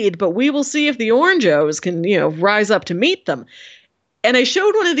early lead, but we will see if the Orangeos can, rise up to meet them. And I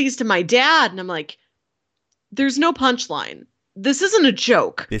showed one of these to my dad, and I'm like, there's no punchline. This isn't a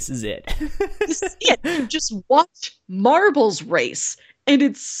joke. This is it. This is it. Just watch marbles race. And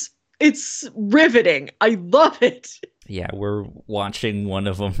it's riveting. I love it. Yeah, we're watching one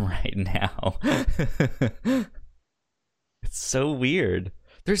of them right now. It's so weird.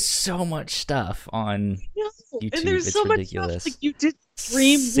 There's so much stuff on YouTube. And there's it's so ridiculous. Much stuff. Like, you did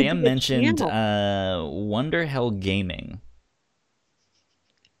stream. Sam mentioned Wonderhell Gaming.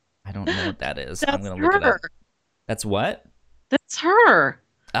 I don't know what that is. I'm gonna look it up. That's what? That's her.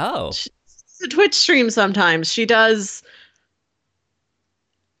 Oh. She's a Twitch stream sometimes. She does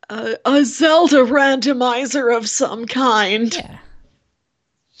a Zelda randomizer of some kind. Yeah.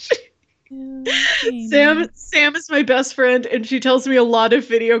 Sam is my best friend, and she tells me a lot of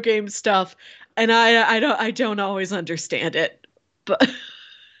video game stuff, and I don't always understand it, but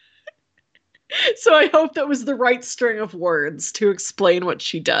so I hope that was the right string of words to explain what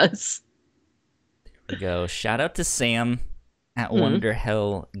she does. There we go. Shout out to Sam at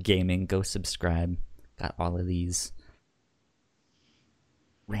Wonderhell Gaming. Go subscribe. Got all of these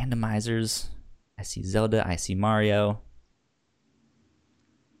randomizers. I see Zelda. I see Mario.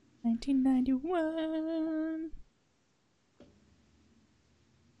 1991.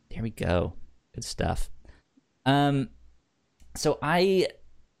 There we go. Good stuff. So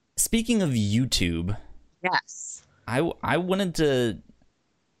speaking of YouTube, yes, I wanted to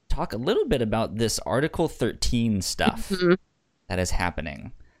talk a little bit about this Article 13 stuff that is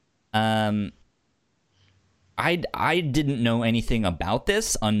happening. I didn't know anything about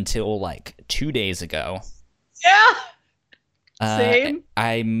this until like 2 days ago. Yeah. Same.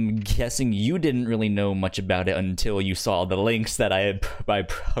 I'm guessing you didn't really know much about it until you saw the links that I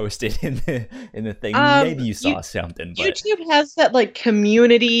posted in the thing. Maybe you saw something. But YouTube has that like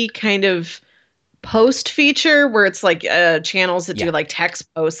community kind of post feature where it's like channels that do like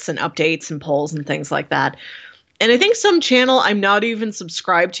text posts and updates and polls and things like that. And I think some channel I'm not even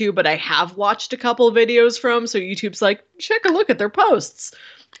subscribed to, but I have watched a couple of videos from. So YouTube's like, check a look at their posts.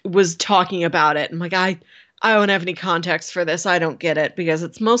 Was talking about it. I'm like, I don't have any context for this. I don't get it because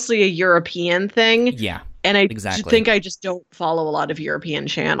it's mostly a European thing. Yeah. And I think I just don't follow a lot of European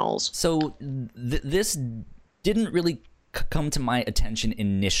channels. So this didn't really come to my attention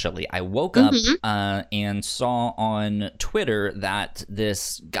initially. I woke up and saw on Twitter that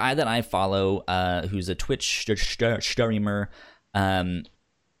this guy that I follow, who's a Twitch streamer,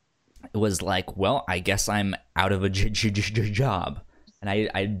 was like, well, I guess I'm out of a job. And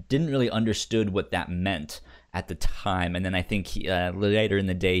I didn't really understood what that meant at the time. And then I think later in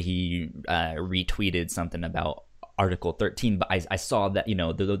the day he retweeted something about Article 13, but I saw that,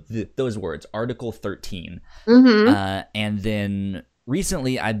 those words, Article 13. And then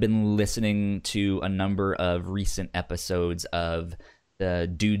recently I've been listening to a number of recent episodes of the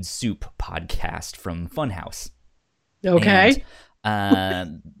Dude Soup podcast from Funhouse. Okay.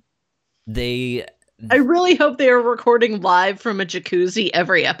 And, I really hope they are recording live from a jacuzzi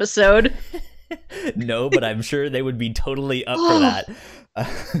every episode. No, but I'm sure they would be totally up for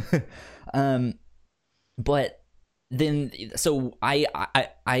that. But then, so I've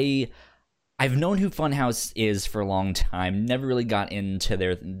known who Funhouse is for a long time. Never really got into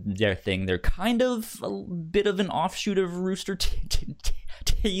their thing. They're kind of a bit of an offshoot of Rooster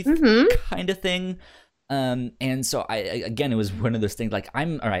Teeth kind of thing. And so again, it was one of those things like,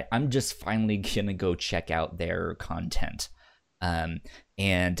 I'm just finally gonna go check out their content.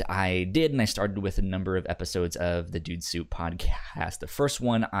 And I did, and I started with a number of episodes of the Dude Soup podcast. The first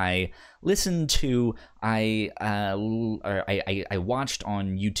one I listened to, I watched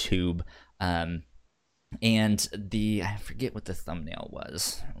on YouTube, and I forget what the thumbnail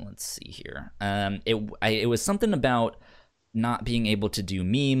was. Let's see here. It was something about not being able to do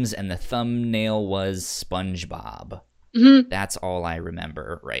memes, and the thumbnail was SpongeBob. That's all I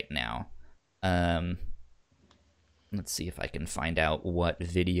remember right now. Let's see if I can find out what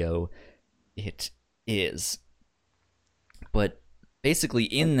video it is. But basically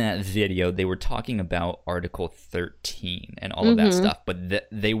in that video, they were talking about Article 13 and all of that stuff. But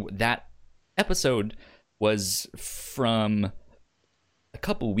that episode was from a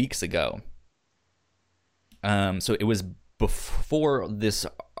couple weeks ago. So it was before this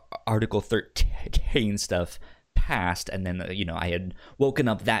Article 13 stuff passed, and then I had woken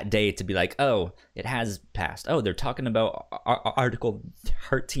up that day to be like, oh, it has passed. Oh, they're talking about Article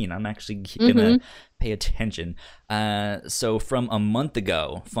 13. I'm actually gonna pay attention. So from a month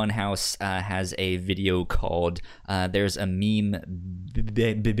ago, Funhouse has a video called "There's a Meme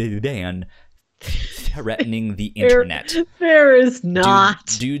Ban Threatening the Internet." There is not.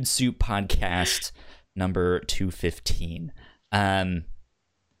 Dude Soup podcast number 215.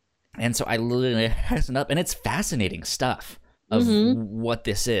 And so I literally listened up, and it's fascinating stuff of what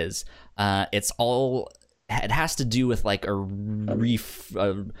this is. It has to do with like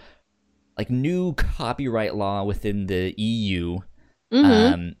like new copyright law within the EU,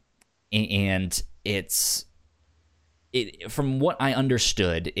 and from what I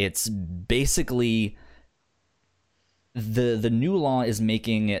understood, it's basically the new law is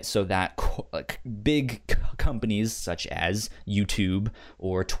making it so that big companies such as YouTube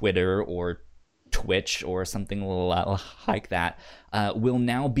or Twitter or Twitch or something like that will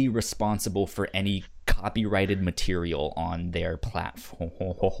now be responsible for any copyrighted material on their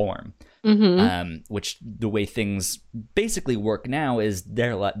platform. Which the way things basically work now is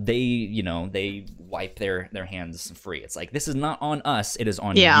they wipe their hands free. It's like, this is not on us, it is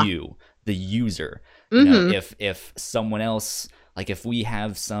on you, the user. If someone else, like if we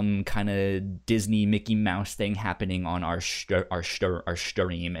have some kind of Disney Mickey Mouse thing happening on our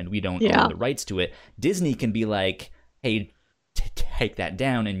stream and we don't own the rights to it, Disney can be like, hey, take that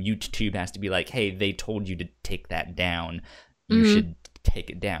down, and YouTube has to be like, hey, they told you to take that down, you should take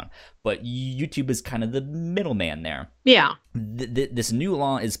it down. But YouTube is kind of the middleman there. Yeah. This new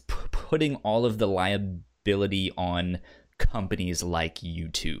law is putting all of the liability on companies like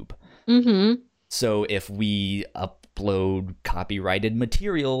YouTube. So if we upload copyrighted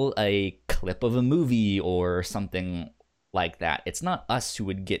material, a clip of a movie or something like that, it's not us who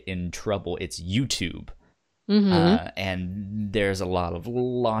would get in trouble, it's YouTube. and there's a lot of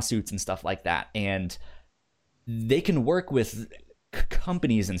lawsuits and stuff like that, and they can work with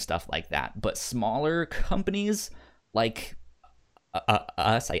companies and stuff like that, but smaller companies like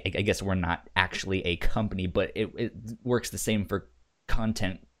us, I guess we're not actually a company, but it works the same for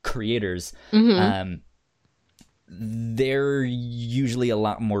content creators. They're usually a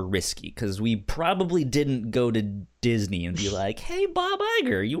lot more risky because we probably didn't go to Disney and be like, "Hey, Bob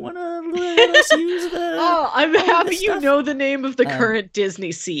Iger, you want to let us use the?" Oh, I'm happy you know the name of the current Disney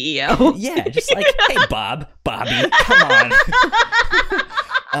CEO. Yeah, just like, "Hey, Bobby, come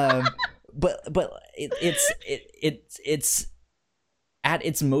on." But it's at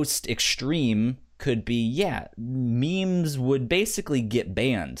its most extreme could be, memes would basically get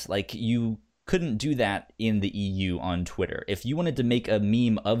banned. Like, you couldn't do that in the EU on Twitter. If you wanted to make a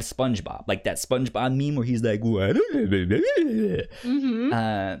meme of SpongeBob, like that SpongeBob meme where he's like, what?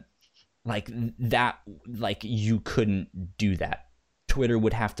 Like that, like you couldn't do that. Twitter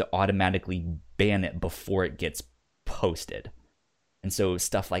would have to automatically ban it before it gets posted. And so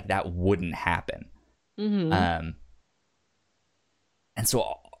stuff like that wouldn't happen. And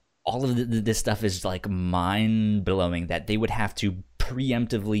so all of this stuff is like mind-blowing that they would have to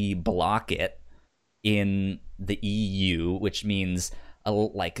preemptively block it in the EU, which means a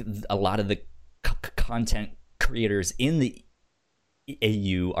lot of the content creators in the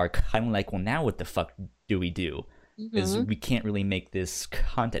EU are kind of like, well, now what the fuck do we do? Because we can't really make this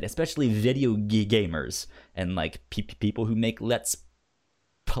content, especially video gamers and like people who make let's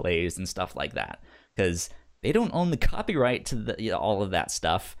plays and stuff like that, because they don't own the copyright to all of that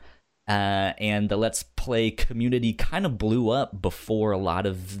stuff. And the Let's Play community kind of blew up before a lot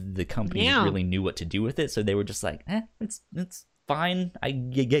of the companies really knew what to do with it. So they were just like, it's fine, I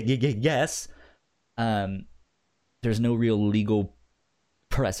guess. There's no real legal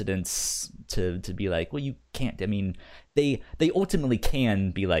precedence to be like, well, you can't. I mean, they ultimately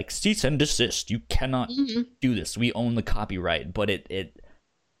can be like, cease and desist. You cannot do this. We own the copyright. But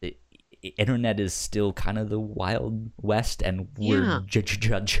the internet is still kind of the Wild West, and we're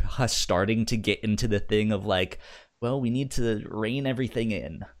just starting to get into the thing of like, well, we need to rein everything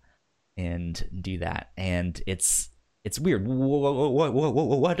in and do that. And it's weird.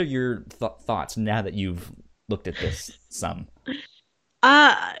 What are your thoughts now that you've looked at this some?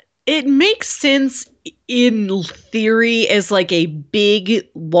 It makes sense in theory as like a big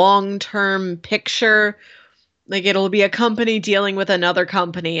long-term picture. Like, it'll be a company dealing with another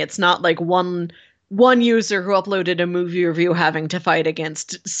company. It's not like one user who uploaded a movie review having to fight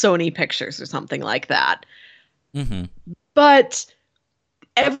against Sony Pictures or something like that. But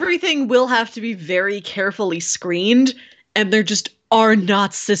everything will have to be very carefully screened, and there just are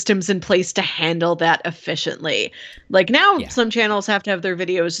not systems in place to handle that efficiently. Like, now some channels have to have their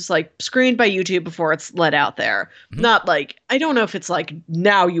videos just like screened by YouTube before it's let out there. Not like, I don't know if it's like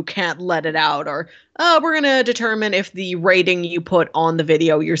now you can't let it out, or we're going to determine if the rating you put on the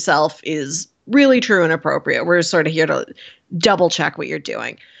video yourself is really true and appropriate. We're sort of here to double check what you're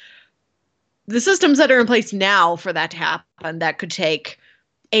doing. The systems that are in place now for that to happen, that could take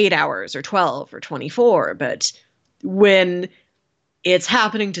 8 hours or 12 or 24. But when it's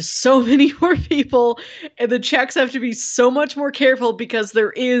happening to so many more people, and the checks have to be so much more careful because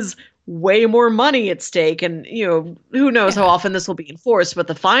there is way more money at stake. And, you know, who knows how often this will be enforced, but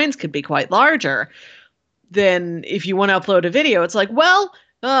the fines could be quite larger than if you want to upload a video. It's like, well,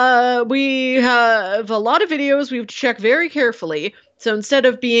 we have a lot of videos we have to check very carefully. So instead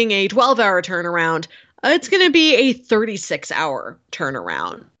of being a 12-hour turnaround, it's going to be a 36-hour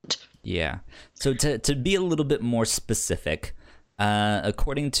turnaround. Yeah. So to be a little bit more specific,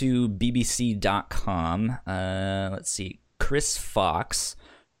 according to BBC.com, let's see, Chris Fox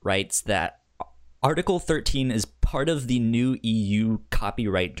writes that Article 13 is part of the new EU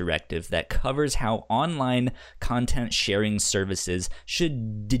copyright directive that covers how online content sharing services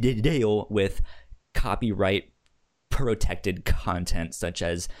should deal with copyright protected content such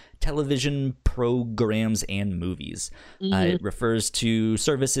as television programs and movies. It refers to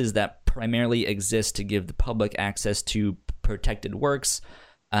services that primarily exist to give the public access to protected works.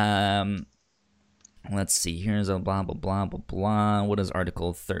 Let's see, here's a blah blah blah blah blah. What does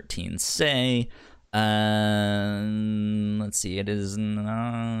Article 13 say? Let's see, it is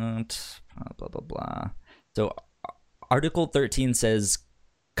not blah blah blah. So Article 13 says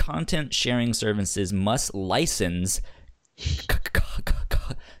content sharing services must license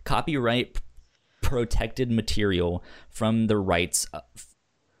copyright protected material from the rights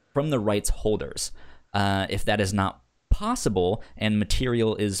holders. If that is not possible and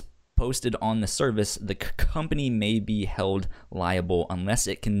material is posted on the service, the company may be held liable unless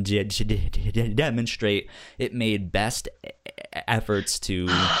it can demonstrate it made best efforts to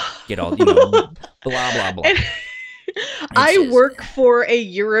get all, blah, blah, blah. I work for a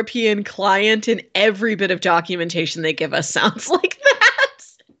European client, and every bit of documentation they give us sounds like that.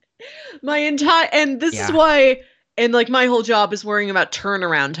 This is why, and like my whole job is worrying about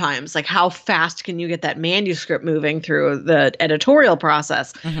turnaround times, like how fast can you get that manuscript moving through the editorial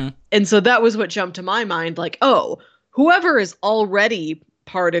process. Mm-hmm. And so that was what jumped to my mind, like, oh, whoever is already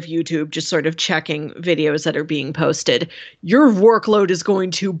part of YouTube just sort of checking videos that are being posted, your workload is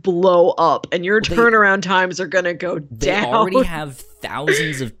going to blow up and your turnaround times are going to go down. They already have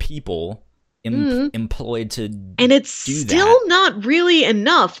thousands of people employed to and it's still not really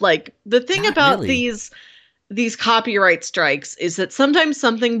enough. Like the thing about these copyright strikes is that sometimes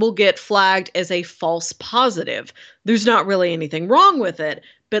something will get flagged as a false positive. There's not really anything wrong with it,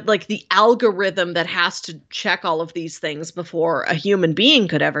 but like the algorithm that has to check all of these things before a human being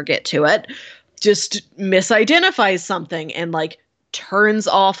could ever get to it just misidentifies something and like turns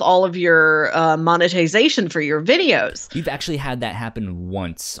off all of your monetization for your videos. We've actually had that happen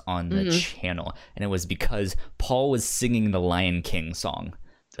once on the channel, and it was because Paul was singing the Lion King song.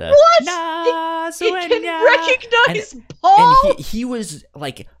 What? He can recognize Paul? And he was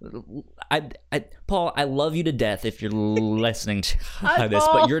like, Paul, I love you to death if you're listening to this,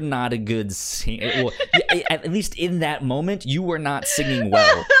 but you're not a good singer. Well, at least in that moment, you were not singing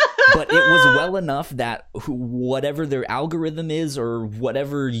well. But it was well enough that whatever their algorithm is or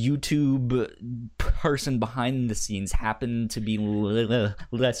whatever YouTube person behind the scenes happened to be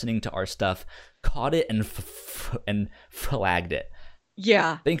listening to our stuff caught it and flagged it.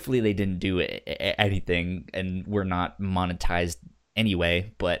 Yeah. Thankfully, they didn't do anything, and we're not monetized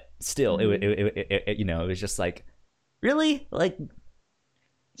anyway. But still, it was just like, really, like.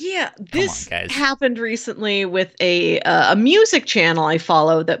 Yeah, this happened recently with a music channel I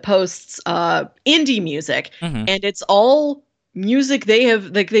follow that posts indie music, and it's all music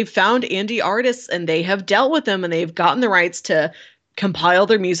they've found indie artists and they have dealt with them and they've gotten the rights to compile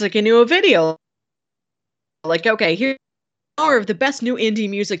their music into a video. Like, okay, here's hour of the best new indie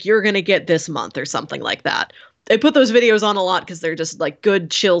music you're gonna get this month or something like that. I put those videos on a lot because they're just like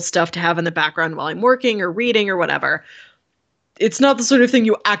good chill stuff to have in the background while I'm working or reading or whatever. It's not the sort of thing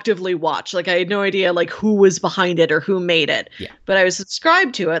you actively watch. Like I had no idea like who was behind it or who made it. Yeah. But I was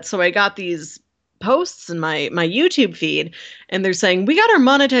subscribed to it, so I got these posts in my YouTube feed, and they're saying we got our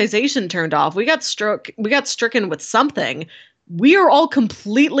monetization turned off. We got stricken with something. We are all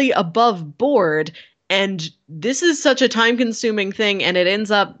completely above board, and this is such a time-consuming thing, and it ends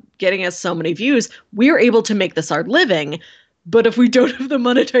up getting us so many views. We are able to make this our living, but if we don't have the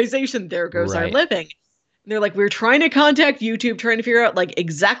monetization, there goes our living. And they're like, we're trying to contact YouTube, trying to figure out like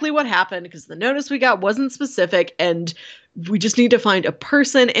exactly what happened because the notice we got wasn't specific, and we just need to find a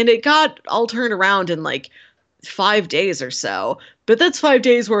person. And it got all turned around in like 5 days or so. But that's 5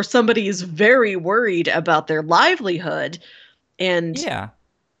 days where somebody is very worried about their livelihood. And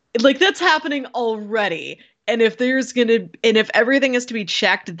like that's happening already. And if if everything is to be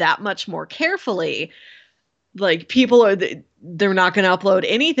checked that much more carefully, like they're not going to upload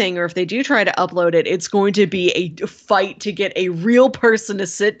anything, or if they do try to upload it, it's going to be a fight to get a real person to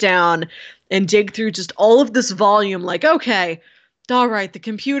sit down and dig through just all of this volume. Like, okay, all right, the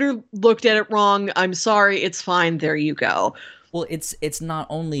computer looked at it wrong. I'm sorry. It's fine. There you go. Well, it's not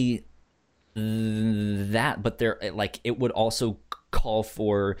only that, but it would also call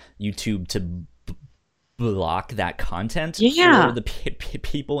for YouTube to block that content for the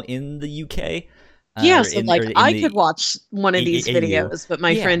people in the UK. So I could watch one of these videos, but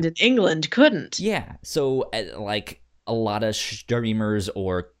my friend in England couldn't. Yeah, so like a lot of streamers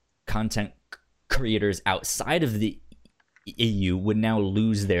or content creators outside of the EU would now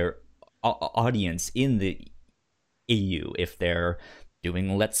lose their audience in the EU if they're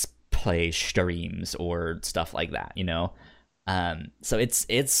doing Let's Play streams or stuff like that, So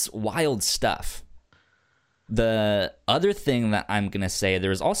it's wild stuff. The other thing that I'm going to say,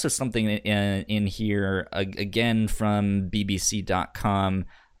 there's also something in here, again, from BBC.com.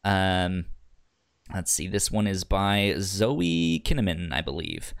 Let's see, this one is by Zoe Kinnaman, I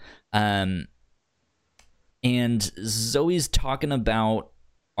believe. And Zoe's talking about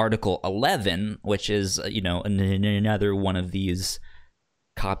Article 11, which is, another one of these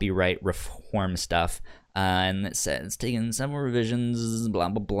copyright reform stuff. And it says it's taken several revisions, blah,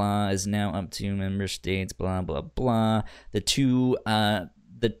 blah, blah, is now up to member states, blah, blah, blah. The two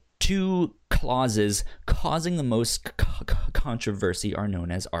clauses causing the most controversy are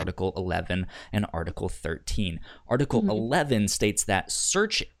known as Article 11 and Article 13. Article 11 states that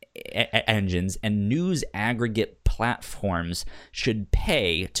search engines and news aggregate platforms should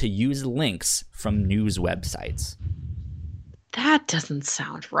pay to use links from news websites. That doesn't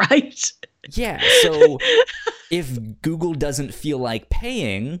sound right. Yeah, so if Google doesn't feel like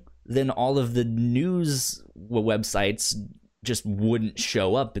paying, then all of the news websites just wouldn't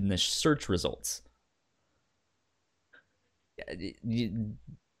show up in the search results.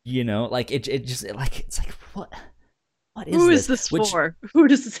 You know, like it just like it's like what is Who this? is this for? Who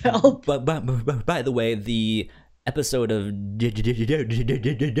does this help? But by the way, the episode of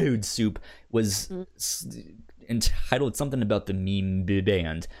Dude Soup was entitled something about the meme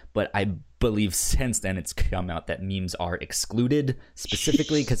band, but I believe since then it's come out that memes are excluded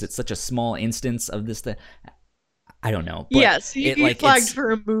specifically because it's such a small instance of this thing. I don't know. But yes, you'd be flagged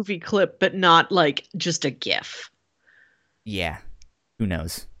for a movie clip, but not like just a GIF. Yeah, who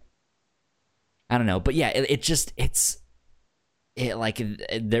knows? I don't know, but yeah, the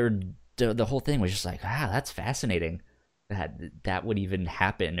whole thing was just like, wow, that's fascinating that would even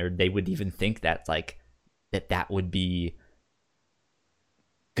happen, or they would even think that like that would be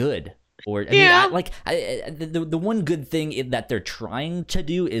good. Or the one good thing that they're trying to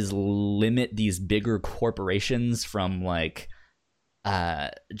do is limit these bigger corporations from like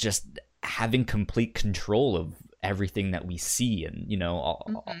just having complete control of everything that we see, and you know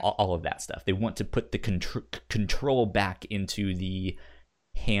all of that stuff. They want to put the control back into the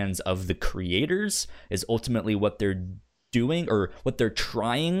hands of the creators is ultimately what they're doing, or what they're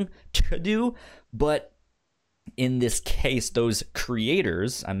trying to do. But in this case, those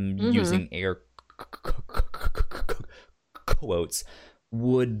creators, I'm using air quotes,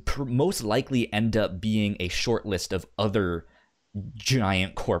 would most likely end up being a short list of other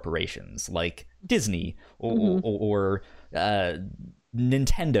giant corporations like Disney or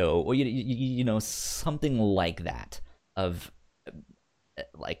Nintendo, or you know, something like that. Of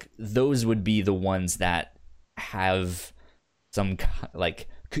like those would be the ones that have some like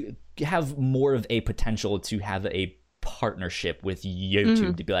have more of a potential to have a partnership with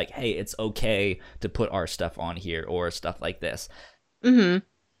YouTube to be like, hey, it's okay to put our stuff on here or stuff like this. But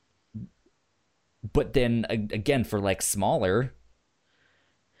then again, for like smaller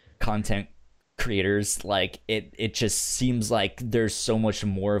content creators, like it just seems like there's so much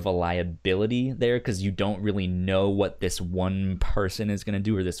more of a liability there, because you don't really know what this one person is going to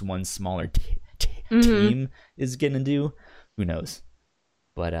do, or this one smaller team is going to do. Who knows?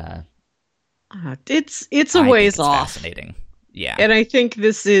 But it's a ways off. Fascinating. Yeah. And I think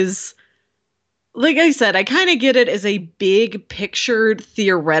this is, like I said, I kind of get it as a big pictured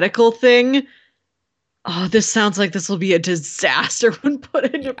theoretical thing. Oh, this sounds like this will be a disaster when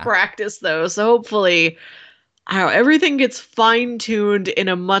put into practice, though. So hopefully, I don't know, everything gets fine-tuned in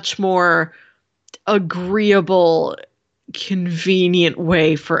a much more agreeable, convenient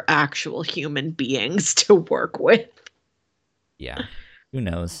way for actual human beings to work with. Yeah. Who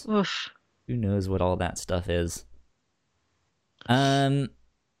knows? Oof. Who knows what all that stuff is? Moving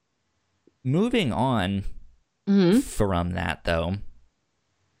on from that, though,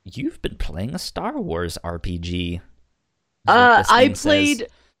 you've been playing a Star Wars RPG. I played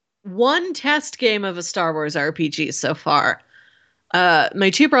one test game of a Star Wars RPG so far. My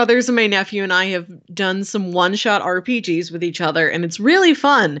two brothers and my nephew and I have done some one-shot RPGs with each other, and it's really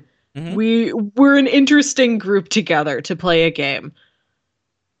fun. We're an interesting group together to play a game.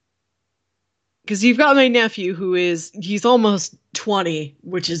 Because you've got my nephew he's almost 20,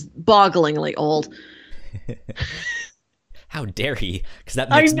 which is bogglingly old. How dare he? Because that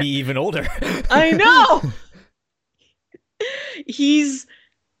makes me even older. I know! He's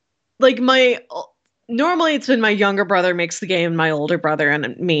like normally it's been my younger brother makes the game, my older brother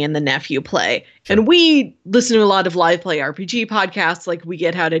and me and the nephew play. Sure. And we listen to a lot of live play RPG podcasts, like We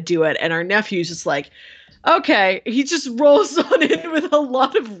Get How to Do It. And our nephew's just like, okay, he just rolls on in with a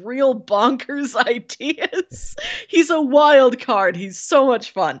lot of real bonkers ideas. He's a wild card. He's so much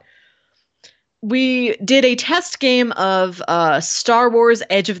fun. We did a test game of Star Wars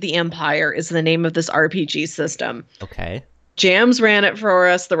Edge of the Empire is the name of this RPG system. Okay. Jams ran it for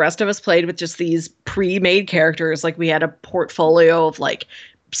us. The rest of us played with just these pre-made characters. Like we had a portfolio of like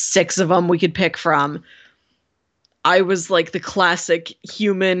 6 of them we could pick from. I was like the classic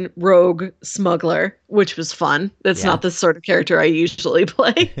human rogue smuggler, which was fun. That's not the sort of character I usually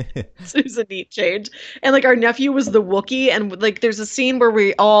play. So it was a neat change. And like our nephew was the Wookiee, and like there's a scene where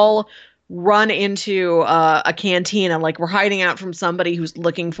we all run into a canteen and like we're hiding out from somebody who's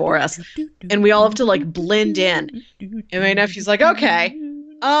looking for us, and we all have to like blend in. And my nephew's like, okay,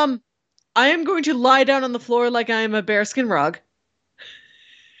 I am going to lie down on the floor like I am a bearskin rug.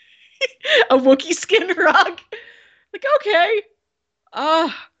 A Wookiee skin rug. Like, okay.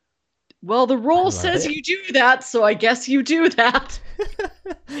 Well, the I role love says it. you do that, so I guess you do that.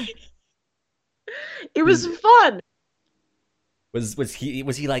 It was fun. Was he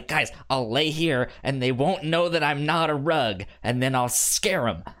like, guys, I'll lay here and they won't know that I'm not a rug, and then I'll scare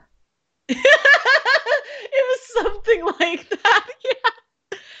them. It was something like that.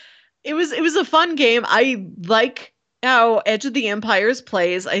 Yeah. It was a fun game. I like how Edge of the Empires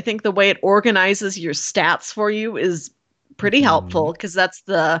plays. I think the way it organizes your stats for you is pretty Mm-hmm. helpful because that's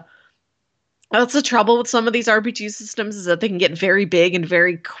the trouble with some of these RPG systems is that they can get very big and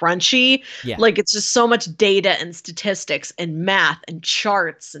very crunchy. Yeah, Like it's just so much data and statistics and math and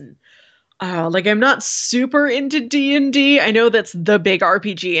charts and like I'm not super into D&D. I know that's the big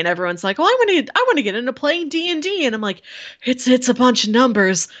RPG and everyone's like, "Well, I want to get into playing D&D." And D. And I'm like, "It's a bunch of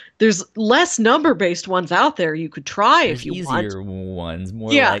numbers. There's less number-based ones out there you could try if there's you want." easier ones,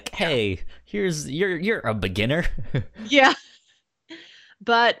 more Yeah. like, hey, here's you're a beginner. Yeah.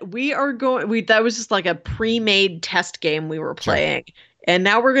 But we are going we that was just like a pre-made test game we were Sure. playing. And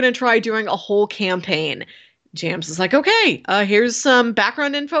now we're going to try doing a whole campaign. James is like, "Okay, here's some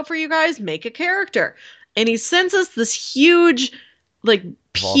background info for you guys. Make a character." And he sends us this huge like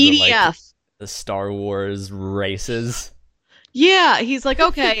Of all the like PDF. the Star Wars races. Yeah, he's like,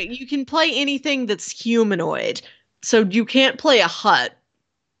 "Okay, you can play anything that's humanoid. So you can't play a hut,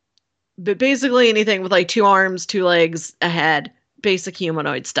 but basically anything with like two arms, two legs, a head, basic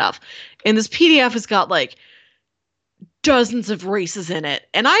humanoid stuff." And this PDF has got like dozens of races in it.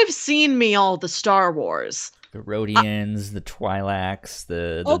 And I've seen me all the Star Wars. The I, Rhodians, the Twi'leks,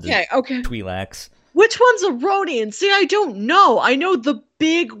 the okay. Twi'leks. Which one's a Rhodian? See, I don't know. I know the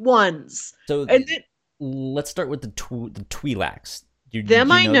big ones. So And then, let's start with the Twi'leks. them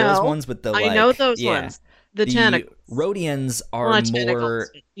you I know those know. ones with the I know like, those yeah. ones. The The tentacles. Rhodians Well, are not tentacles,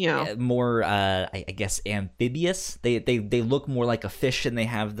 more I guess amphibious. They look more like a fish, and they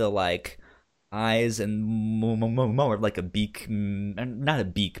have the like eyes and more like a beak, not a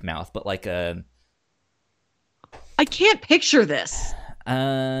beak mouth, but like a. I can't picture this.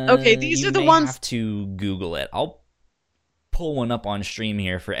 Okay, these You are the may ones. have to Google it. I'll pull one up on stream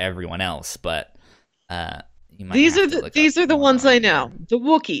here for everyone else, but you might These have are to the look up these are the one ones on I here. know. The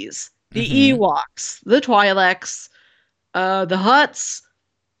Wookiees, the Mm-hmm. Ewoks, the Twi'leks, the Hutts,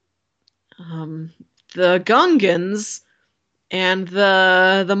 um, the Gungans, and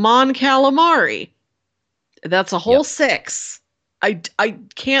the Mon Calamari. That's a whole Yep. six. I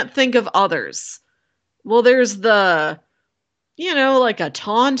can't think of others. Well, there's like a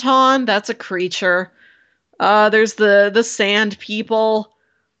tauntaun. That's a creature. There's the sand people.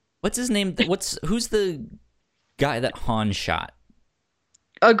 What's his name? Who's the guy that Han shot?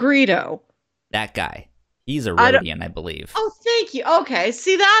 A Greedo. That guy. He's a I don't. Rhodian, I believe. Oh, thank you. Okay,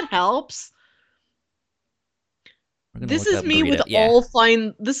 see that helps. We're gonna This look is up me with Greedo.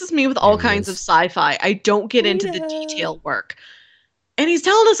 Yeah, This is me with all there he kinds of is. sci-fi. I don't get into the Greedo. detail work. And he's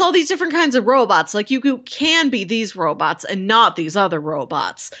telling us all these different kinds of robots. Like you can be these robots and not these other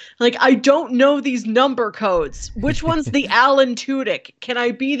robots. Like I don't know these number codes. Which one's the Alan Tudyk? Can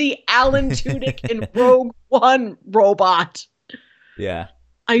I be the Alan Tudyk in Rogue One robot? Yeah.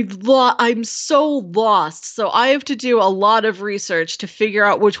 I'm so lost. So I have to do a lot of research to figure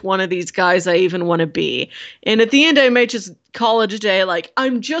out which one of these guys I even want to be. And at the end, I might just call it a day. Like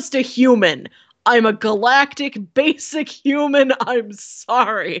I'm just a human. I'm a galactic basic human. I'm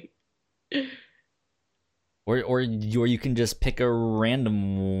sorry. Or you can just pick a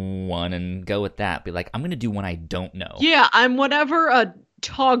random one and go with that. Be like, I'm gonna do one I don't know. Yeah, I'm whatever a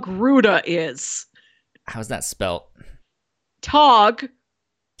Togruta is. How's that spelt? Tog,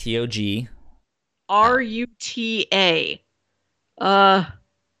 TOG. Ruta.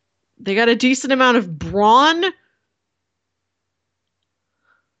 They got a decent amount of brawn.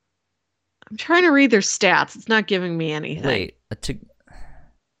 I'm trying to read their stats. It's not giving me anything. Wait,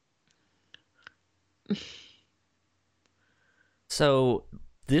 so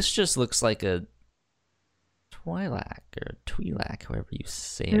this just looks like a Twi'lek or Twi'lek, however you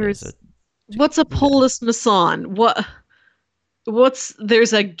say it. What's a Polis Mason? There's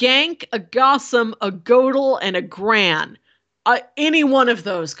a Gank, a Gossam, a Godel, and a Gran. Any one of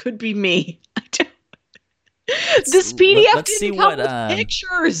those could be me. This PDF didn't come with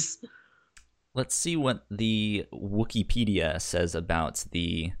pictures. Let's see what the Wikipedia says about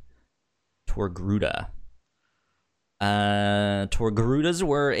the Togruta. Togrutas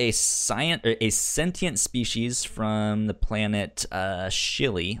were a sentient species from the planet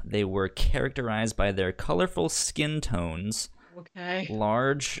Shili. They were characterized by their colorful skin tones, okay,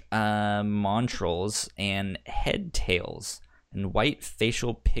 large montrals and head tails, and white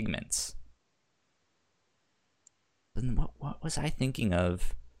facial pigments. Then what was I thinking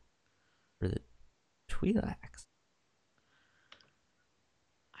of? for the Twi'leks?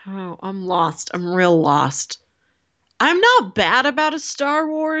 Oh, I'm lost. I'm real lost. I'm not bad about a Star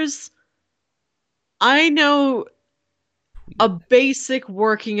Wars. I know a basic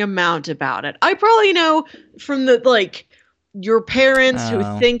working amount about it. I probably know from the like your parents who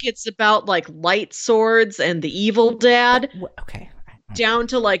Oh. think it's about like light swords and the evil dad Okay. down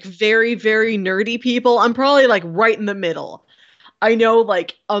to like very, very nerdy people. I'm probably like right in the middle. I know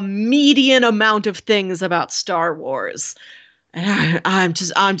like a median amount of things about Star Wars. And I'm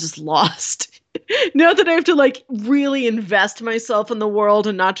just lost. Now that I have to like really invest myself in the world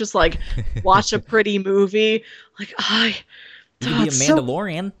and not just like watch a pretty movie, like You could be a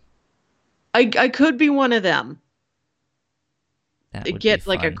Mandalorian. I could be one of them. That would Get be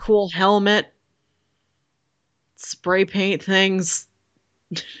like a fun. cool helmet, spray paint things.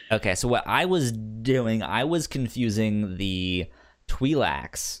 Okay, so what I was doing, I was confusing the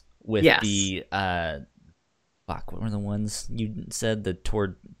Twi'leks with the fuck, what were the ones you said? The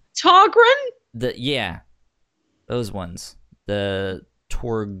Toghren? Those ones. The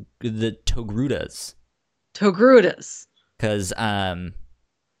Togrutas. Togrutas. Cause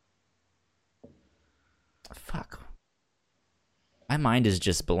fuck. My mind is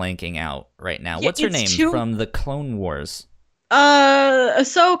just blanking out right now. Yeah, What's her name from the Clone Wars?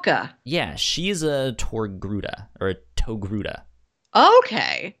 Ahsoka. Yeah, she's a Togruta or a Togruta.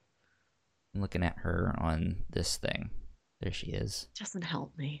 Okay. I'm looking at her on this thing. There she is. Doesn't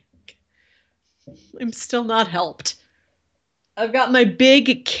help me. I'm still not helped. I've got my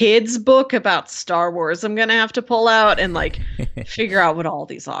big kids book about Star Wars I'm gonna have to pull out and like figure out what all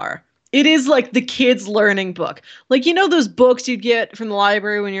these are. It is like the kids learning book. Like, you know those books you'd get from the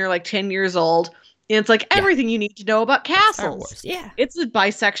library when you're like 10 years old? And it's like everything you need to know about castles. Star Wars, yeah. It's a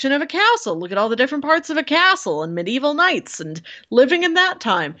bisection of a castle. Look at all the different parts of a castle and medieval knights and living in that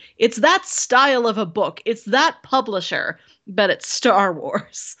time. It's that style of a book. It's that publisher, but it's Star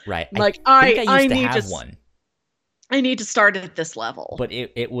Wars. Right. Like I think I used to have one. I need to start at this level. But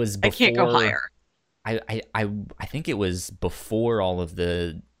it was before. I can't go higher. I think it was before all of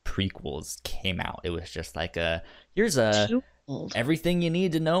the prequels came out. It was just like here's everything you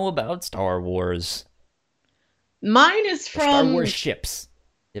need to know about Star Wars. Mine is from Star Wars ships.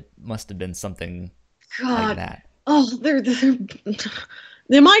 It must have been something like that. Oh, they're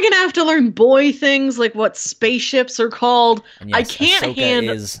am I gonna have to learn boy things like what spaceships are called? Yes, I can't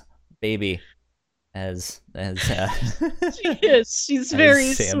handle. Is baby as she is. She's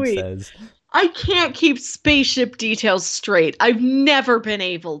very Sam sweet. Says. I can't keep spaceship details straight. I've never been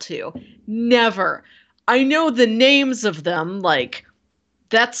able to. Never. I know the names of them, like,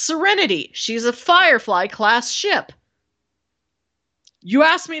 that's Serenity. She's a Firefly class ship. You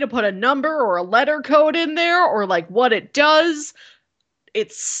ask me to put a number or a letter code in there, or like what it does.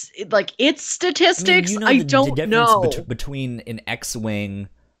 It's like its statistics. I don't know. Between an X-wing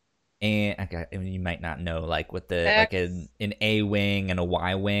and okay, you might not know like what the like an A-wing and a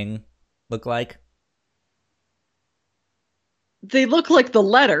Y-wing look like. They look like the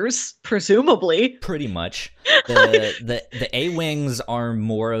letters, presumably. Pretty much. The A-wings are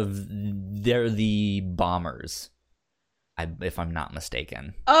more of they're the bombers, if I'm not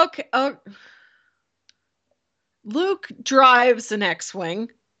mistaken. Okay. Luke drives an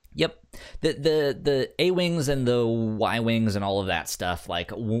X-wing. Yep. The A-wings and the Y-wings and all of that stuff like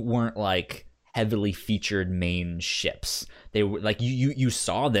weren't like heavily featured main ships. They were like you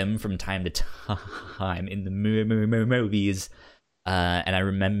saw them from time to time in the movies. And I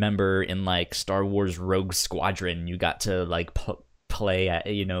remember in like Star Wars Rogue Squadron, you got to like play at,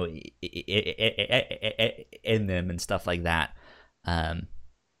 you know, in them and stuff like that. But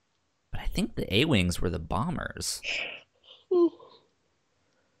I think the A-wings were the bombers.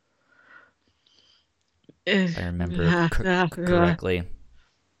 If I remember correctly.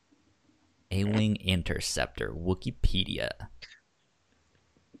 A-wing interceptor, Wikipedia.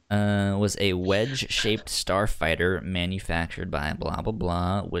 Was a wedge-shaped starfighter manufactured by blah blah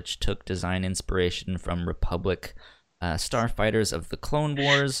blah, which took design inspiration from Republic starfighters of the Clone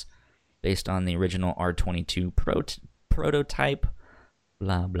Wars, based on the original R-22 prototype.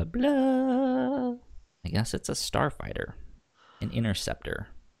 Blah blah blah. I guess it's a starfighter, an interceptor.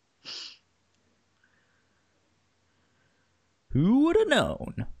 Who would have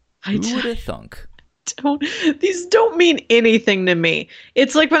known? Who would have thunk? These don't mean anything to me.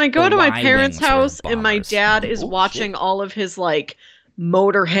 It's like when I go to my parents' house and my dad is watching all of his like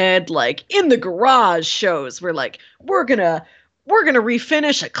Motorhead like in the garage shows where like we're gonna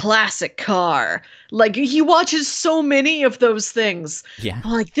refinish a classic car. Like he watches so many of those things. Yeah.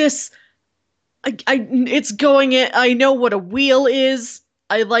 I'm like this it's going in. I know what a wheel is.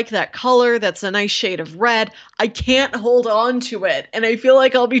 I like that color. That's a nice shade of red. I can't hold on to it. And I feel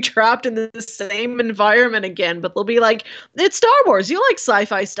like I'll be trapped in the same environment again. But they'll be like, it's Star Wars. You like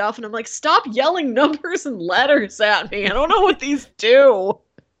sci-fi stuff. And I'm like, stop yelling numbers and letters at me. I don't know what these do.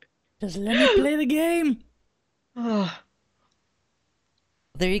 Just let me play the game. There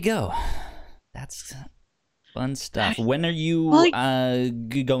you go. That's fun stuff. When are you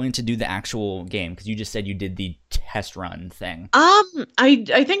going to do the actual game? Because you just said you did the test run thing. I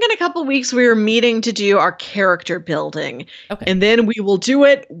think in a couple weeks we are meeting to do our character building. Okay. And then we will do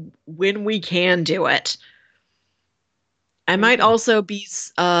it when we can do it. I might also be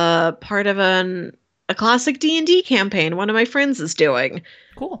part of a classic D&D campaign one of my friends is doing.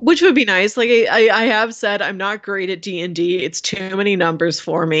 Cool. Which would be nice. Like I have said, I'm not great at D&D. It's too many numbers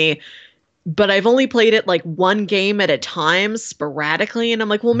for me. But I've only played it like one game at a time sporadically. And I'm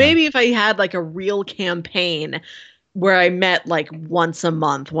like, well, maybe if I had like a real campaign where I met like once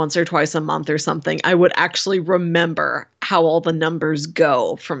or twice a month or something, I would actually remember how all the numbers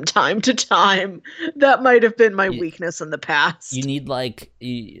go from time to time. That might have been my weakness in the past. You need like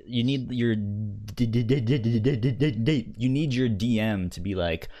you need your DM to be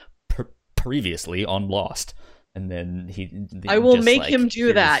like previously on Lost. And then I will make him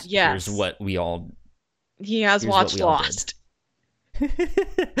do that. Yes. Here's what we all. He has watched Lost.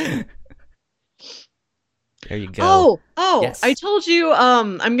 There you go. Oh! Yes. I told you.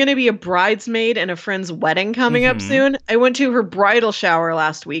 I'm gonna be a bridesmaid in a friend's wedding coming up soon. I went to her bridal shower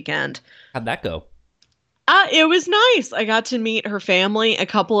last weekend. How'd that go? It was nice. I got to meet her family, a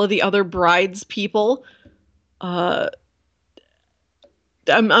couple of the other brides people.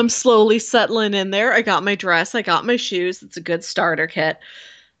 I'm slowly settling in there. I got my dress. I got my shoes. It's a good starter kit.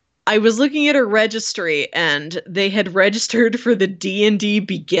 I was looking at her registry, and they had registered for the D&D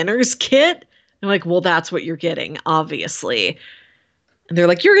beginners kit. I'm like, well, that's what you're getting, obviously. And they're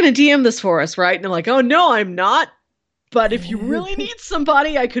like, you're going to DM this for us, right? And I'm like, oh, no, I'm not. But if you really need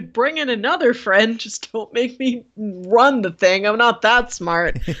somebody, I could bring in another friend. Just don't make me run the thing. I'm not that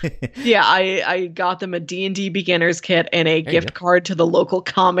smart. Yeah, I got them a D&D beginners kit and a gift card to the local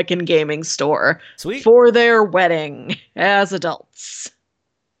comic and gaming store. Sweet. For their wedding as adults.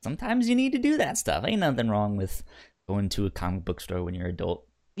 Sometimes you need to do that stuff. Ain't nothing wrong with going to a comic book store when you're an adult.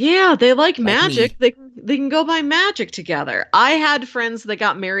 Yeah, they like magic. They can go buy magic together. I had friends that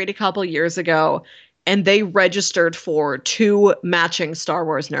got married a couple years ago, and they registered for 2 matching Star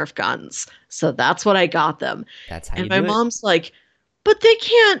Wars Nerf guns. So that's what I got them. That's how and you my do mom's like, but they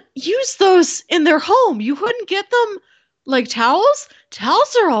can't use those in their home. You wouldn't get them like towels?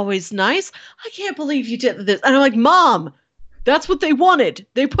 Towels are always nice. I can't believe you did this. And I'm like, Mom, that's what they wanted.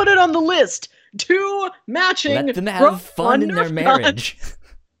 They put it on the list. 2 matching. Let them have fun in their marriage.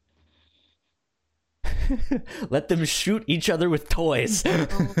 Let them shoot each other with toys.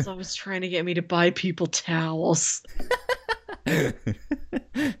 I was trying to get me to buy people towels. They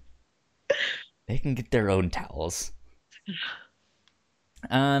can get their own towels.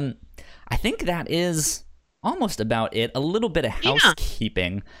 I think that is almost about it. A little bit of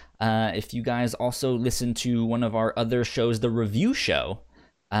housekeeping. If you guys also listen to one of our other shows, The Review Show,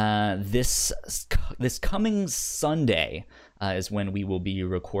 this coming Sunday is when we will be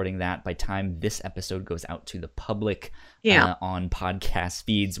recording that. By the time this episode goes out to the public on podcast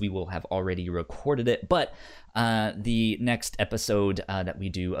feeds, we will have already recorded it. But the next episode that we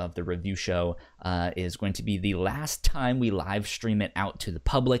do of The Review Show is going to be the last time we live stream it out to the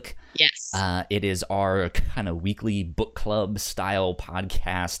public. Yes. It is our kind of weekly book club style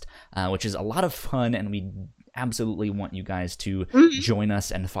podcast, which is a lot of fun, and we absolutely want you guys to join us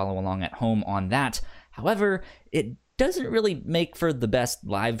and follow along at home on that. However, it doesn't really make for the best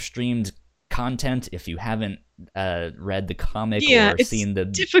live streamed content if you haven't read the comic or seen the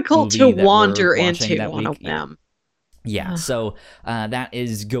difficult to wander into one of them. Yeah, so that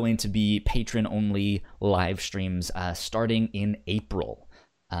is going to be patron-only live streams starting in April.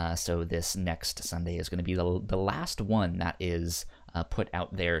 So this next Sunday is going to be the last one that is put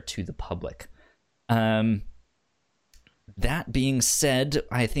out there to the public. That being said,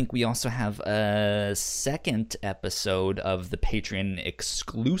 I think we also have a second episode of the Patreon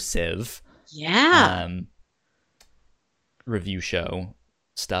exclusive review show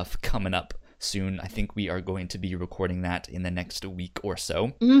stuff coming up soon. I think we are going to be recording that in the next week or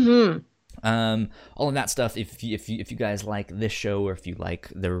so. All of that stuff, if you guys like this show, or if you like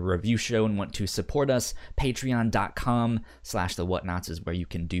the review show and want to support us, patreon.com/thewhatnots is where you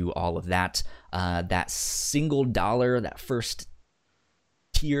can do all of that. That single dollar, that first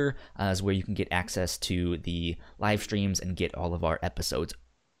tier, is where you can get access to the live streams and get all of our episodes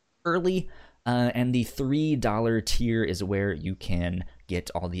early. And the $3 tier is where you can get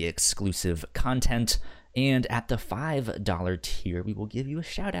all the exclusive content. And at the $5 tier, we will give you a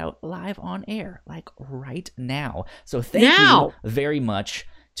shout out live on air, like right now. So thank you very much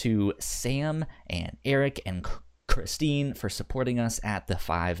to Sam and Eric and Christine for supporting us at the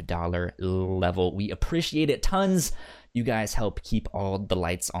 $5 level. We appreciate it tons. You guys help keep all the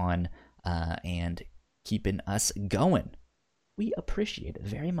lights on and keeping us going. We appreciate it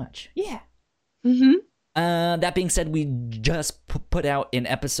very much. Yeah. Mm-hmm. That being said, we just put out an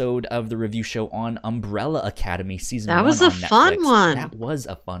episode of the review show on Umbrella Academy season 1 on Netflix. That was a fun one. That was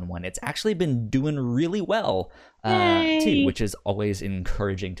a fun one. It's actually been doing really well, too, which is always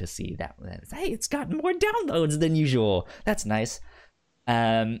encouraging to see. That hey, it's gotten more downloads than usual. That's nice.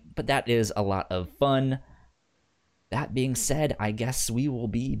 But that is a lot of fun. That being said, I guess we will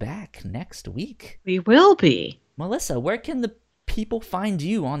be back next week. We will be. Melissa, where can the people find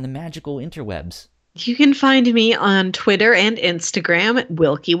you on the magical interwebs? You can find me on Twitter and Instagram at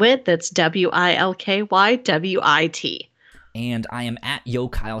Wilkywit. That's WILKYWIT. And I am at Yo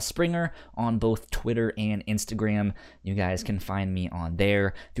Kyle Springer on both Twitter and Instagram. You guys can find me on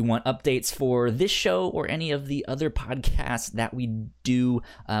there. If you want updates for this show or any of the other podcasts that we do,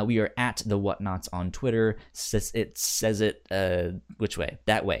 we are at The Whatnots on Twitter. It says it, which way?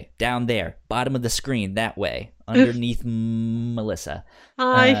 That way. Down there. Bottom of the screen. That way. Underneath Melissa.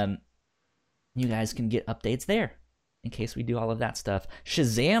 Hi. You guys can get updates there in case we do all of that stuff.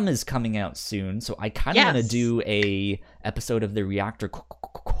 Shazam is coming out soon, so I kind of want to do a episode of the Reactor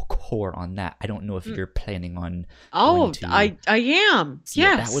Core on that. I don't know if you're planning on. Oh, I am.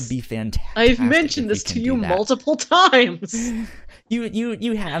 Yes, that would be fantastic. I've mentioned this to you multiple times.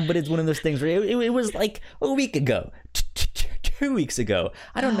 You have, but it's one of those things where it was like a week ago. 2 weeks ago.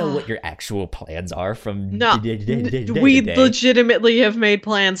 I don't know what your actual plans are from we legitimately have made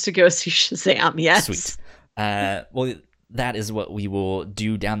plans to go see Shazam, yes. Sweet. Well, that is what we will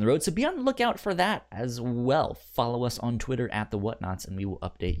do down the road, so be on the lookout for that as well. Follow us on Twitter at The Whatnots, and we will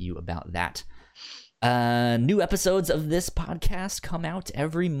update you about that. New episodes of this podcast come out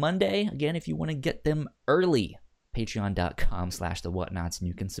every Monday. Again, if you want to get them early, patreon.com/thewhatnots, and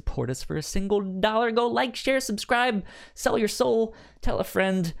you can support us for a single $1. Go like, share, subscribe, sell your soul, tell a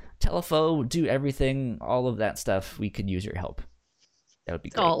friend, tell a foe, do everything, all of that stuff. We could use your help. That would be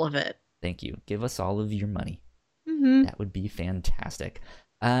great. All of it. Thank you. Give us all of your money. Mm-hmm. That would be fantastic.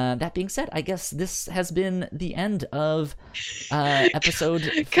 That being said, I guess this has been the end of episode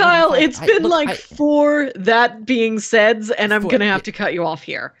 45. Kyle, it's been 4 that being said, and I'm going to have to cut you off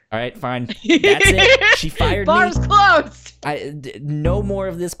here. All right, fine. That's it. She fired Bar's me. Bar's closed. No more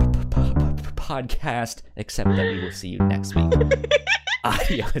of this podcast, except that we will see you next week.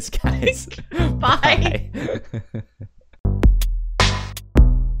 Adios, guys. Bye. Bye.